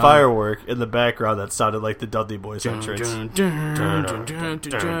just a firework in the background that sounded like the Dudley Boys entrance.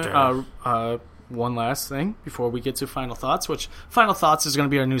 One last thing before we get to Final Thoughts, which Final Thoughts is going to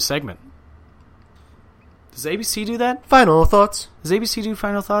be our new segment. Does ABC do that? Final Thoughts. Does ABC do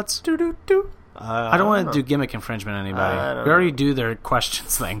Final Thoughts? I don't want to do gimmick infringement on anybody. We already do their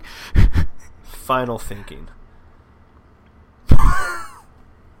questions thing. Final Thinking.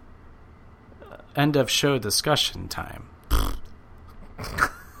 End of show discussion time.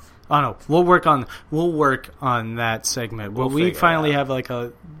 Oh no, we'll work on that segment. We finally have like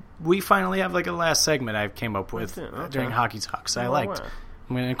a last segment I came up with during Hockey Talks. I liked.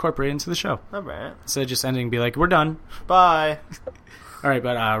 I'm going to incorporate it into the show. All right. Instead of just ending and be like, we're done. Bye. All right,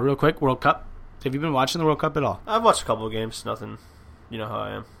 but real quick, World Cup. Have you been watching the World Cup at all? I've watched a couple of games. Nothing. You know how I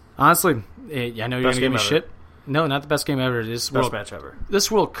am. Honestly, I know you're going to give me shit. No, not the best game ever. Best match ever.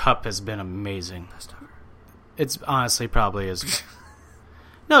 This World Cup has been amazing. Best ever. It's honestly probably is.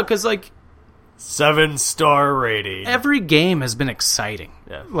 No, because like 7-star rating. Every game has been exciting.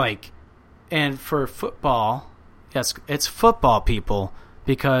 Yeah. Like, and for football, yes, it's football, people,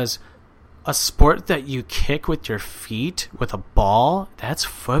 because a sport that you kick with your feet with a ball, that's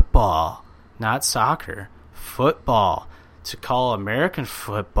football, not soccer. Football. To call American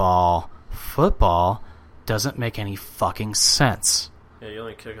football doesn't make any fucking sense. Yeah, you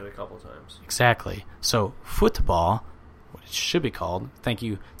only kick it a couple times. Exactly. So, football, what it should be called, thank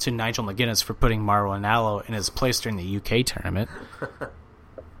you to Nigel McGuinness for putting Mauro Ranallo in his place during the UK tournament.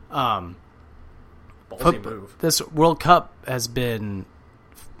 Ballsy move. This World Cup has been,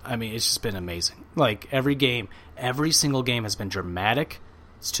 I mean, it's just been amazing. Like, every single game has been dramatic.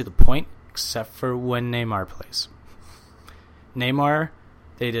 It's to the point, except for when Neymar plays. Neymar,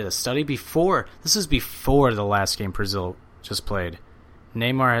 they did a study before. This is before the last game Brazil just played.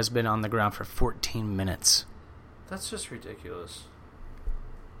 Neymar has been on the ground for 14 minutes. That's just ridiculous.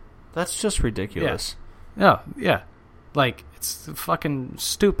 Yeah. Like, it's fucking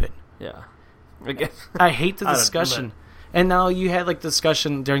stupid. Yeah. I hate the discussion. And now you had, like,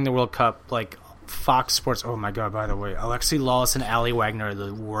 discussion during the World Cup, like, Fox Sports. Oh, my God, by the way. Alexi Lawless and Ali Wagner are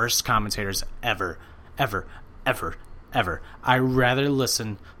the worst commentators ever. I'd rather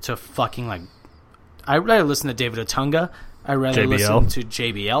listen to David Otunga I'd rather listen to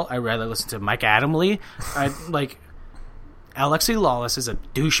JBL. I'd rather listen to Mike Adamle. Alexi Lawless is a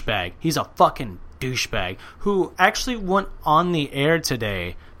douchebag. He's a fucking douchebag who actually went on the air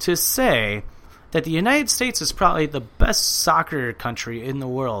today to say that the United States is probably the best soccer country in the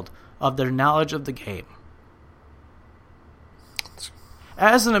world of their knowledge of the game.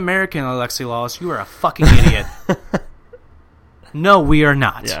 As an American, Alexi Lawless, you are a fucking idiot. No, we are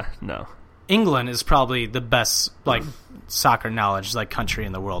not. Yeah, no. England is probably the best soccer knowledge country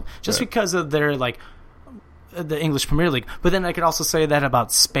in the world, just because of their the English Premier League. But then I could also say that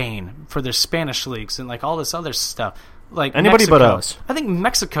about Spain for their Spanish leagues and all this other stuff. Anybody Mexico, but us. I think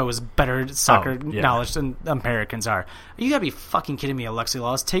Mexico is better at soccer knowledge than Americans are. You gotta be fucking kidding me, Alexi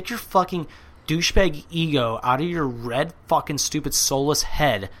Lawless. Take your fucking douchebag ego out of your red fucking stupid soulless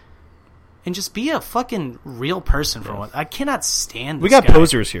head and just be a fucking real person for once. I cannot stand this We got guy.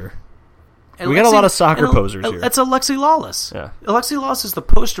 Posers here. We got a lot of soccer posers here. That's Alexi Lawless. Yeah. Alexi Lawless is the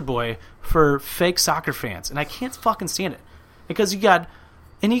poster boy for fake soccer fans, and I can't fucking stand it. Because you got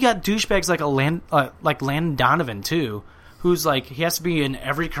douchebags like Landon Donovan too, who's he has to be in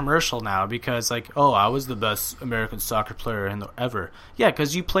every commercial now because I was the best American soccer player ever. Yeah,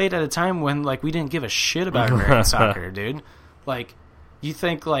 because you played at a time when we didn't give a shit about American soccer, dude. You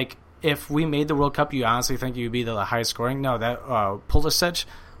think if we made the World Cup, you honestly think you'd be the highest scoring? No, that Pulisic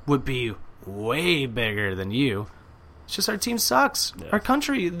would be way bigger than you. It's just our team sucks. Yeah. Our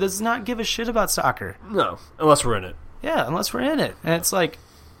country does not give a shit about soccer. No, unless we're in it. Yeah, unless we're in it. And it's I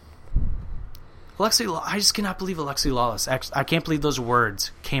just cannot believe Alexi Lawless. I can't believe those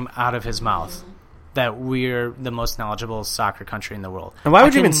words came out of his mouth, that we're the most knowledgeable soccer country in the world. And why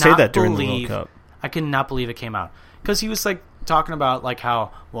would you even say that during the World Cup? I cannot believe it came out. Because he was talking about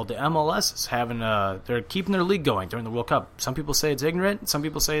how the MLS is they're keeping their league going during the World Cup. Some people say it's ignorant. Some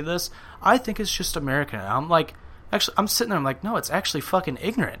people say this. I think it's just American. I'm actually, I'm sitting there. I'm no, it's actually fucking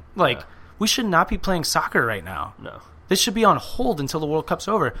ignorant. We should not be playing soccer right now. No, this should be on hold until the World Cup's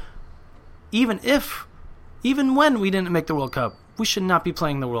over. Even when we didn't make the World Cup, we should not be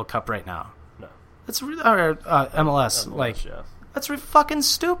playing the World Cup right now. No, that's MLS. Yeah. That's fucking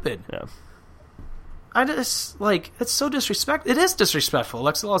stupid. Yeah. I just it's so disrespectful. It is disrespectful.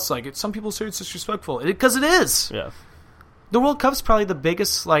 Alexi Lawless, some people say it's disrespectful because it is. Yeah. The World Cup's probably the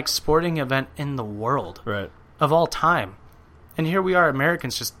biggest sporting event in the world, right, of all time, and here we are,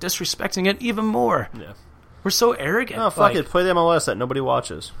 Americans, just disrespecting it even more. Yeah. We're so arrogant. Oh fuck it, play the MLS that nobody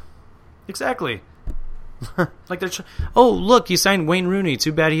watches. Exactly. Oh look, you signed Wayne Rooney.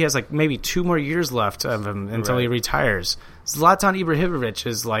 Too bad he has maybe 2 more years left of him until he retires. Zlatan Ibrahimovic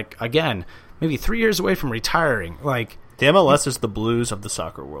is again. Maybe 3 years away from retiring. The MLS is the Blues of the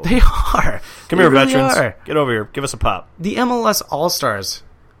soccer world. They are. Come here, really veterans. Get over here. Give us a pop. The MLS All-Stars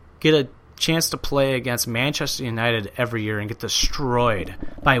get a chance to play against Manchester United every year and get destroyed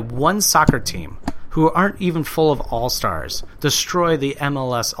by one soccer team who aren't even full of All-Stars. Destroy the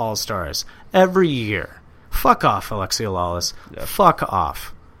MLS All-Stars every year. Fuck off, Alexi Lawless. Yeah. Fuck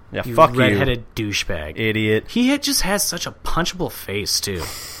off. Yeah, fuck you. Redheaded douchebag. Idiot. He just has such a punchable face, too.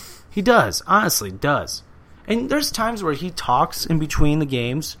 He does, honestly does. And there's times where he talks in between the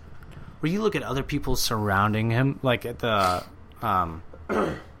games where you look at other people surrounding him, at the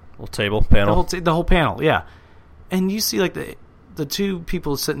little table panel. The whole panel, yeah. And you see the two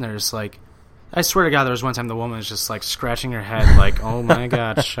people sitting there just I swear to God, there was one time the woman was just scratching her head oh my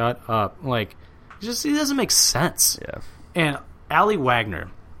God, shut up. It doesn't make sense. Yeah. And Allie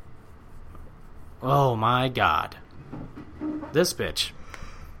Wagner, oh my God. This bitch.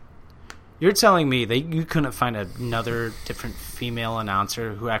 You're telling me that you couldn't find another different female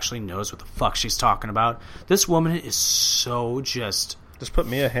announcer who actually knows what the fuck she's talking about? This woman is so just put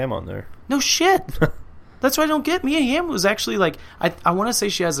Mia Hamm on there. No shit. That's what I don't get. Mia Hamm was actually I want to say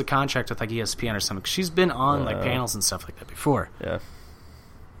she has a contract with ESPN or something. She's been on panels and stuff like that before. Yeah.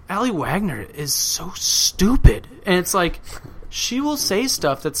 Allie Wagner is so stupid, and it's she will say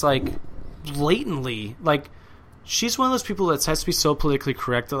stuff that's blatantly she's one of those people that has to be so politically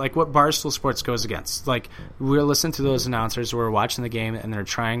correct that what Barstool Sports goes against. We're listening to those announcers who are watching the game and they're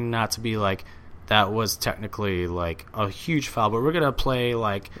trying not to be that was technically a huge foul, but we're gonna play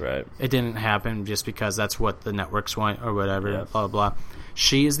right. It didn't happen just because that's what the networks want or whatever. Yeah. Blah blah blah.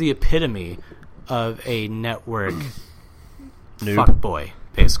 She is the epitome of a network fuckboy,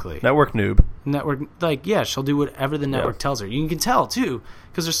 basically. Network noob. Network, she'll do whatever the network tells her. You can tell too,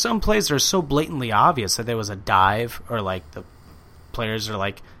 because there's some plays that are so blatantly obvious that there was a dive or the players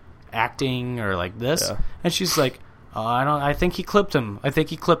are acting or this, and she's I think he clipped him. I think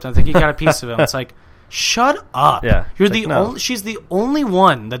he got a piece of him. It's shut up. Yeah, She's the only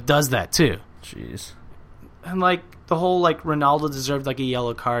one that does that too. Jeez. And, like, the whole, like, Ronaldo deserved, like, a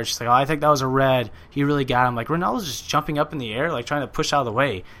yellow card. She's like, I think that was a red. He really got him. Like, Ronaldo's just jumping up in the air, like, trying to push out of the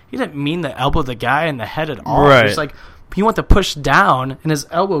way. He didn't mean to elbow the guy in the head at all. Right. It's like, he went to push down, and his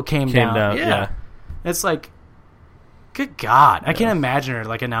elbow came down. Yeah. It's like, good God. I can't imagine her,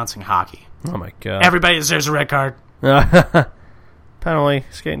 like, announcing hockey. Oh, my God. Everybody deserves a red card. Penalty.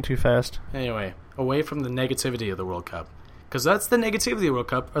 Skating too fast. Anyway, away from the negativity of the World Cup. Because that's the negativity of the World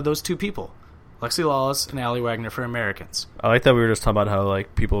Cup are those two people. Lexi Lawless and Allie Wagner for Americans. I like that we were just talking about how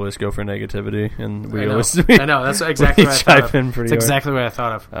like people always go for negativity, and we always. I know that's exactly what I thought of. That's exactly what I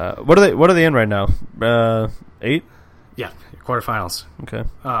thought of. What are they in right now? 8? Yeah, quarterfinals. Okay.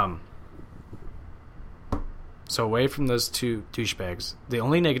 So away from those two douchebags, the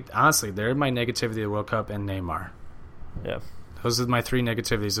only honestly, they're my negativity of the World Cup and Neymar. Yeah. Those are my 3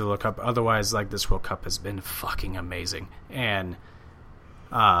 negativities of the World Cup. Otherwise, like, this World Cup has been fucking amazing, and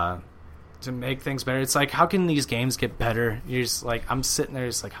to make things better, it's like, how can these games get better? You're just like, I'm sitting there,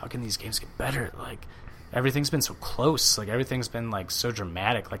 just like, how can these games get better? Like, everything's been so close. Like, everything's been like so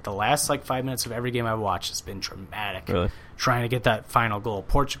dramatic. Like, the last like 5 minutes of every game I've watched has been dramatic. Really? Trying to get that final goal,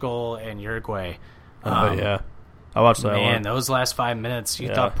 Portugal and Uruguay. Yeah, I watched that one. Man, those last 5 minutes, you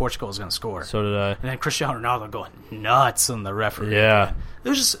thought Portugal was going to score. So did I. And then Cristiano Ronaldo going nuts on the referee. Yeah.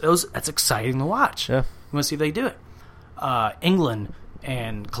 That's exciting to watch. Yeah. We want to see if they do it. England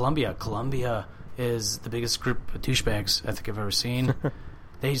and Colombia. Colombia is the biggest group of douchebags I think I've ever seen.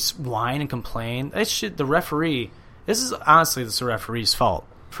 They just whine and complain. The referee, this is the referee's fault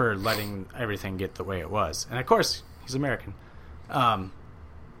for letting everything get the way it was. And of course, he's American. I'm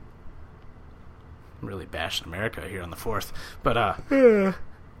really bashing America here on the 4th. But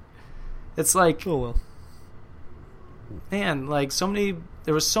it's like, oh well. Man, like,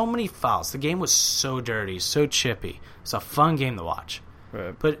 there were so many fouls. The game was so dirty, so chippy. It's a fun game to watch.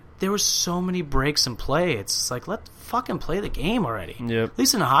 Right. But there were so many breaks in play. It's just like, let's fucking play the game already. Yep. At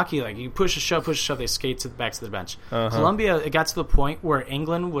least in hockey, like, you push a shove, they skate back to the bench. Colombia, it got to the point where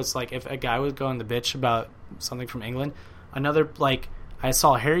England was like, if a guy would go on the bitch about something from England, another, like, I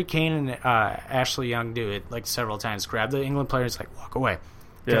saw Harry Kane and Ashley Young do it, like, several times. Grab the England players, like, walk away.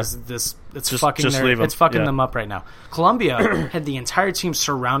 Because it's fucking them up right now. Colombia had the entire team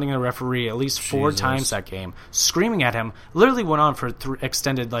surrounding the referee at least 4 times that game, screaming at him. Literally went on for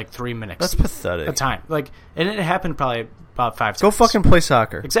extended like 3 minutes. That's pathetic. A time, like, and it happened probably about 5 times. Go fucking play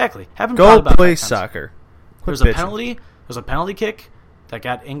soccer. Exactly. Happened. Go about play soccer. There was a penalty. There was a penalty kick that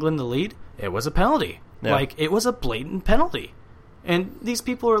got England the lead. It was a penalty. Yeah. Like, it was a blatant penalty, and these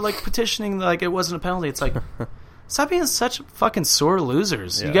people are like petitioning like it wasn't a penalty. It's like. Stop being such fucking sore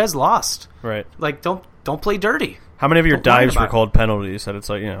losers. Yeah. You guys lost. Right. Like, don't play dirty. How many of your dives were called penalties? That it's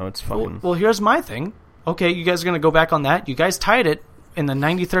like, it's fucking... Well, here's my thing. Okay, you guys are going to go back on that. You guys tied it in the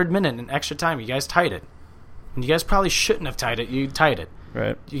 93rd minute in extra time. You guys tied it. And you guys probably shouldn't have tied it. You tied it.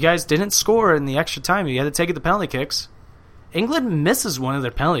 Right. You guys didn't score in the extra time. You had to take it to penalty kicks. England misses one of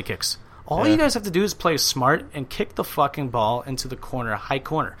their penalty kicks. All you guys have to do is play smart and kick the fucking ball into the corner, high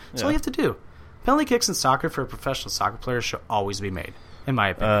corner. That's all you have to do. Penalty kicks in soccer for a professional soccer player should always be made, in my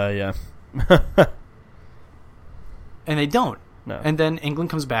opinion. Yeah. And they don't. No. And then England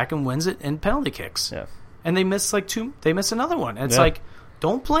comes back and wins it in penalty kicks. Yeah. And they miss like 2. They miss another one. And it's like,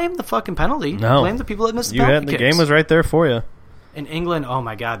 don't blame the fucking penalty. No. Blame the people that missed the penalty kicks. The game was right there for you. In England, oh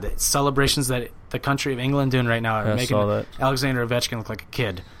my God, the celebrations that the country of England doing right now are making Alexander Ovechkin look like a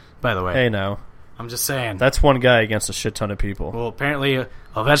kid. By the way. Hey, now. I'm just saying. That's one guy against a shit ton of people. Well, apparently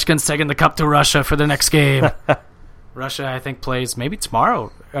Ovechkin's taking the cup to Russia for the next game. Russia, I think, plays maybe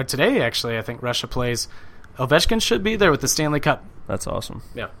tomorrow. Or today, actually, I think Russia plays. Ovechkin should be there with the Stanley Cup. That's awesome.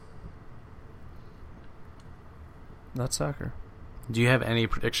 Yeah. That's soccer. Do you have any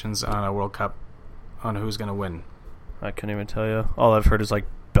predictions on a World Cup on who's going to win? I couldn't even tell you. All I've heard is like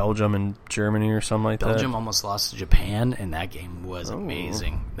Belgium and Germany or something like Belgium that. Belgium almost lost to Japan, and that game was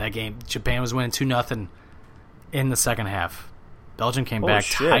amazing. That game, Japan was winning 2-0 in the second half. Belgium came back,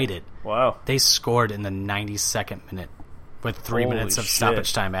 tied it. Wow. They scored in the 92nd minute with 3 minutes of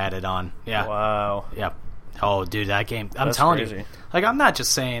stoppage time added on. Yeah. Wow. Yeah. Oh, dude, that game. I'm telling you. Like, I'm not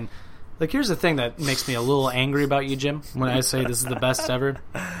just saying. Like, here's the thing that makes me a little angry about you, Jim, when I say this is the best ever.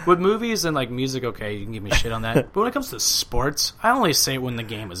 With movies and, like, music, okay, you can give me shit on that. But when it comes to sports, I only say it when the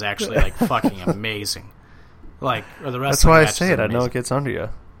game is actually, like, fucking amazing. Like, or the rest That's of the why I matches say it. are I know it gets under you.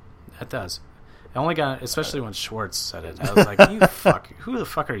 That does. I only got, especially when Schwartz said it. I was like, you fuck. Who the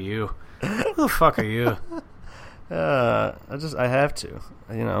fuck are you? Who the fuck are you? I have to.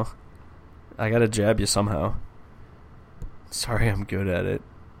 You know, I gotta jab you somehow. Sorry, I'm good at it.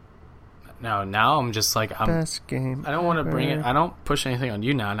 Now I'm just like best game. I don't want to bring it. I don't push anything on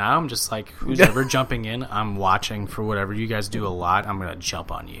you now. Now I'm just like who's ever jumping in. I'm watching for whatever you guys do a lot. I'm gonna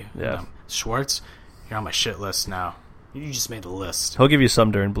jump on you. Yeah, Schwartz, you're on my shit list now. You just made the list. He'll give you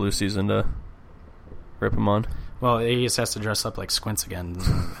some during blue season to rip him on. Well, he just has to dress up like Squints again.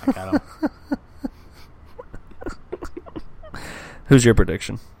 I got him. Who's your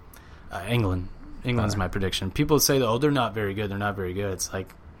prediction? England. England's my prediction. People say, they're not very good. They're not very good. It's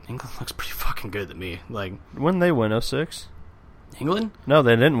like, England looks pretty fucking good to me. Like, when they win 06? England? No,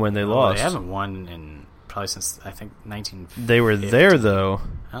 they didn't win. They lost. They haven't won in probably since, I think, 1950. They were there, though.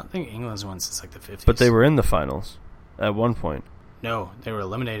 I don't think England's won since, like, the 50s. But they were in the finals at one point. No, they were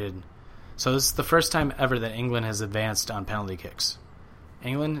eliminated. So this is the first time ever that England has advanced on penalty kicks.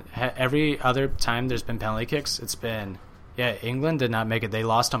 England, every other time there's been penalty kicks, it's been... Yeah, England did not make it. They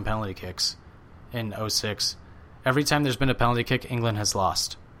lost on penalty kicks in 06. Every time there's been a penalty kick, England has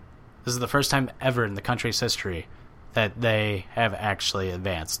lost. This is the first time ever in the country's history that they have actually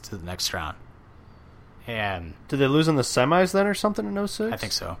advanced to the next round. And did they lose in the semis then or something in 06? I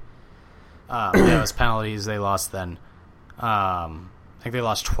think so. Yeah, it was penalties. They lost then. I think they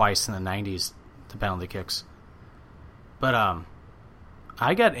lost twice in the 90s to penalty kicks. But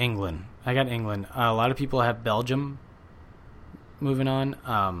I got England. A lot of people have Belgium moving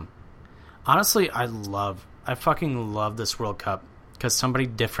on. Honestly, I fucking love this World Cup because somebody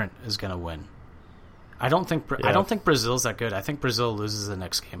different is going to win. I don't think Brazil's that good. I think Brazil loses the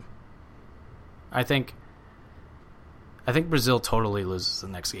next game. I think Brazil totally loses the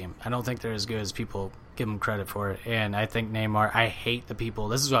next game. I don't think they're as good as people give them credit for it. And I think Neymar, I hate the people.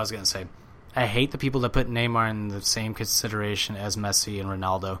 This is what I was going to say. I hate the people that put Neymar in the same consideration as Messi and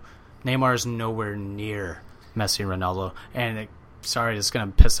Ronaldo. Neymar is nowhere near Messi and Ronaldo. And sorry, it's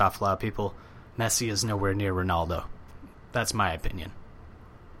going to piss off a lot of people. Messi is nowhere near Ronaldo. That's my opinion.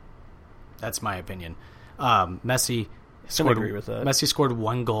 Messi scored, agree with that. Messi scored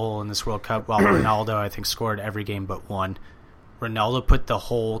 1 goal in this World Cup, while Ronaldo, I think, scored every game but 1. Ronaldo put the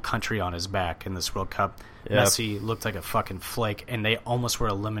whole country on his back in this World Cup. Yep. Messi looked like a fucking flake, and they almost were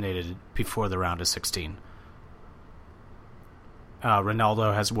eliminated before the round of 16.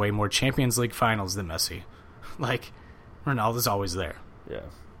 Ronaldo has way more Champions League finals than Messi. Like, Ronaldo's always there. Yeah.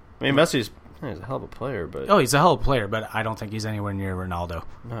 I mean, he's a hell of a player, but... Oh, he's a hell of a player, but I don't think he's anywhere near Ronaldo.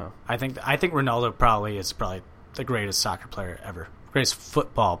 No. I think Ronaldo probably is the greatest soccer player ever. Greatest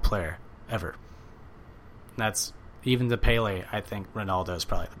football player ever. And that's... Even the Pele, I think Ronaldo is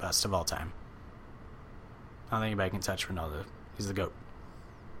probably the best of all time. I don't think anybody can touch Ronaldo. He's the GOAT.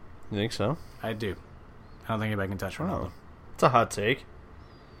 You think so? I do. I don't think anybody can touch Ronaldo. Oh. It's a hot take.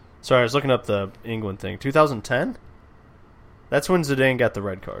 Sorry, I was looking up the England thing. 2010? That's when Zidane got the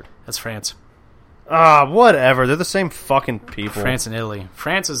red card. That's France. Whatever. They're the same fucking people. France and Italy.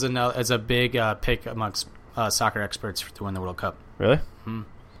 France is a big pick amongst soccer experts to win the World Cup. Really?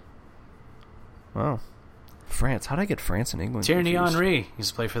 Wow. France. How did I get France and England Thierry confused? Henry used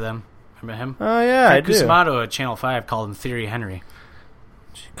to play for them. Remember him? Oh, yeah, Frank I do. Guzmato at Channel 5 called him Thierry Henry.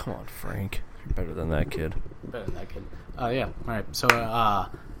 Come on, Frank. You're better than that kid. Better than that kid. Yeah. All right. So I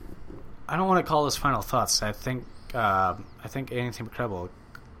don't want to call this final thoughts. I think Anything Incredible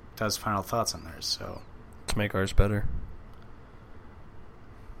does final thoughts on theirs. So to make ours better.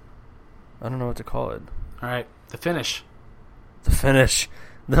 I don't know what to call it. All right. The finish. All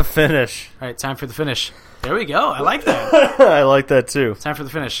right. Time for the finish. There we go. I like that. I like that too. Time for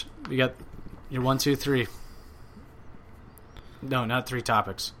the finish. You got your 1, 2, 3. No, not 3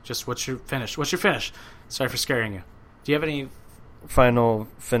 topics. Just what's your finish? Sorry for scaring you. Do you have any final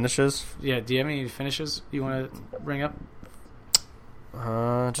finishes? Yeah, do you have any finishes you want to bring up?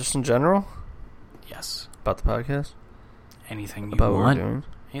 Just in general? Yes. About the podcast? Anything you about want. What we're doing?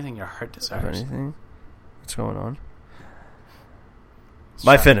 Anything your heart desires. Anything? What's going on?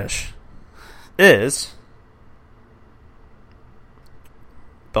 My finish is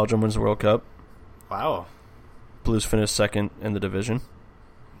Belgium wins the World Cup. Wow. Blues finish second in the division.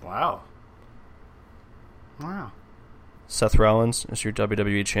 Wow. Seth Rollins is your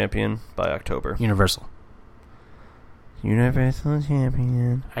WWE champion by October. Universal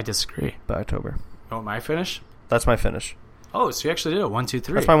champion. I disagree. By October. You want my finish? That's my finish. Oh, so you actually did a 1, 2,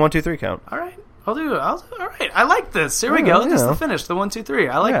 3. That's my 1, 2, 3 count. All right. All right. I like this. Here we go. This is the finish. The 1, 2, 3.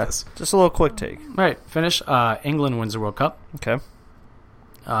 I like this. Just a little quick take. All right. Finish. England wins the World Cup. Okay.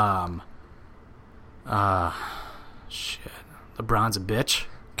 Shit. LeBron's a bitch.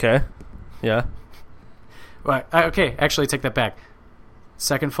 Okay. Yeah. Right. Okay. Actually, take that back.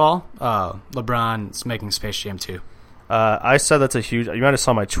 Second fall. LeBron's making Space Jam 2. I said that's a huge... You might have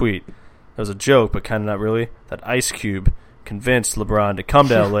saw my tweet. It was a joke, but kind of not really. That Ice Cube convinced LeBron to come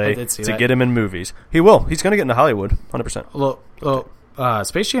to LA did see to that. get him in movies. He will. He's going to get into Hollywood, 100%. Well,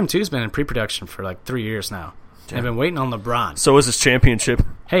 Space Jam 2 has been in pre-production for like 3 years now. I've been waiting on LeBron. So is his championship.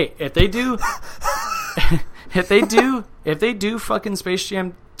 Hey, if they do, if they do fucking Space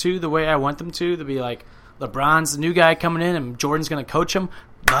Jam 2 the way I want them to be like LeBron's the new guy coming in and Jordan's going to coach him.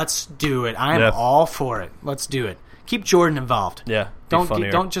 Let's do it. I am all for it. Let's do it. Keep Jordan involved. Yeah,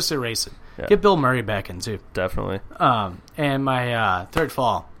 don't just erase it. Yeah. Get Bill Murray back in too. Definitely. And my third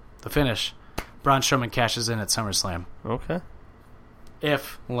fall, the finish. Braun Strowman cashes in at SummerSlam. Okay.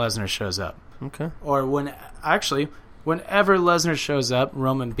 If Lesnar shows up. Okay. Or whenever Lesnar shows up,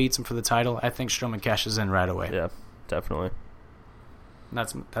 Roman beats him for the title, I think Strowman cashes in right away. Yeah, definitely.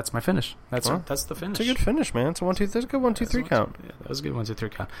 That's my finish. That's the finish. It's a good finish, man. It's a 1, 2, that's a good 1, 2, 3 count. Yeah, that was a good 1, 2, 3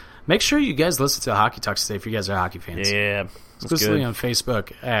 count. Make sure you guys listen to Hockey Talks today if you guys are hockey fans. Yeah. Exclusively on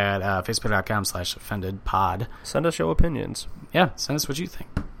Facebook at facebook.com/offendedpod. Send us your opinions. Yeah, send us what you think.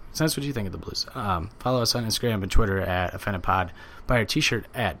 Send us what you think of the Blues. Follow us on Instagram and Twitter at offendedpod. Buy our t-shirt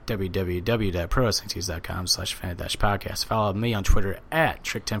at www.prowrestlingtees.com/offended-podcast. Follow me on Twitter at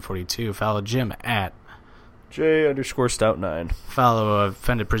Trick1042. Follow Jim at J_Stout9. Follow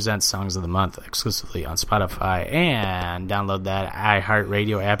Offended Presents Songs of the Month exclusively on Spotify. And download that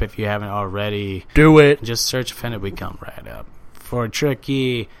iHeartRadio app if you haven't already. Do it. Just search Offended. We come right up. For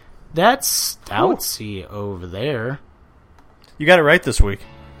Tricky, that's Stoutsy over there. You got it right this week.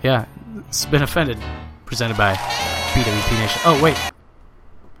 Yeah, it's been Offended, presented by PWP Nation. Oh, wait.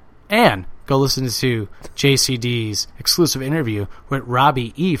 And go listen to JCD's exclusive interview with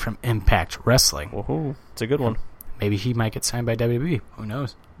Robbie E. from Impact Wrestling. Woohoo. It's a good one. Maybe he might get signed by WWE. Who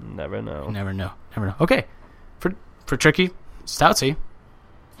knows? Never know. Never know. Okay. For Tricky, Stoutsy,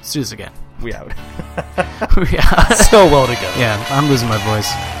 let's do this again. We out. Yeah. So well together. Yeah, I'm losing my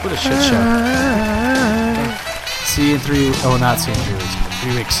voice. What a shit show. See you in 3 weeks. Oh, not see you in 3 weeks.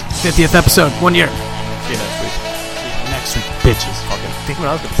 3 weeks. 50th episode. 1 year. See you next week. Next week, bitches. Fucking think what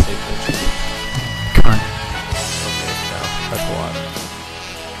I was going to say, bitch.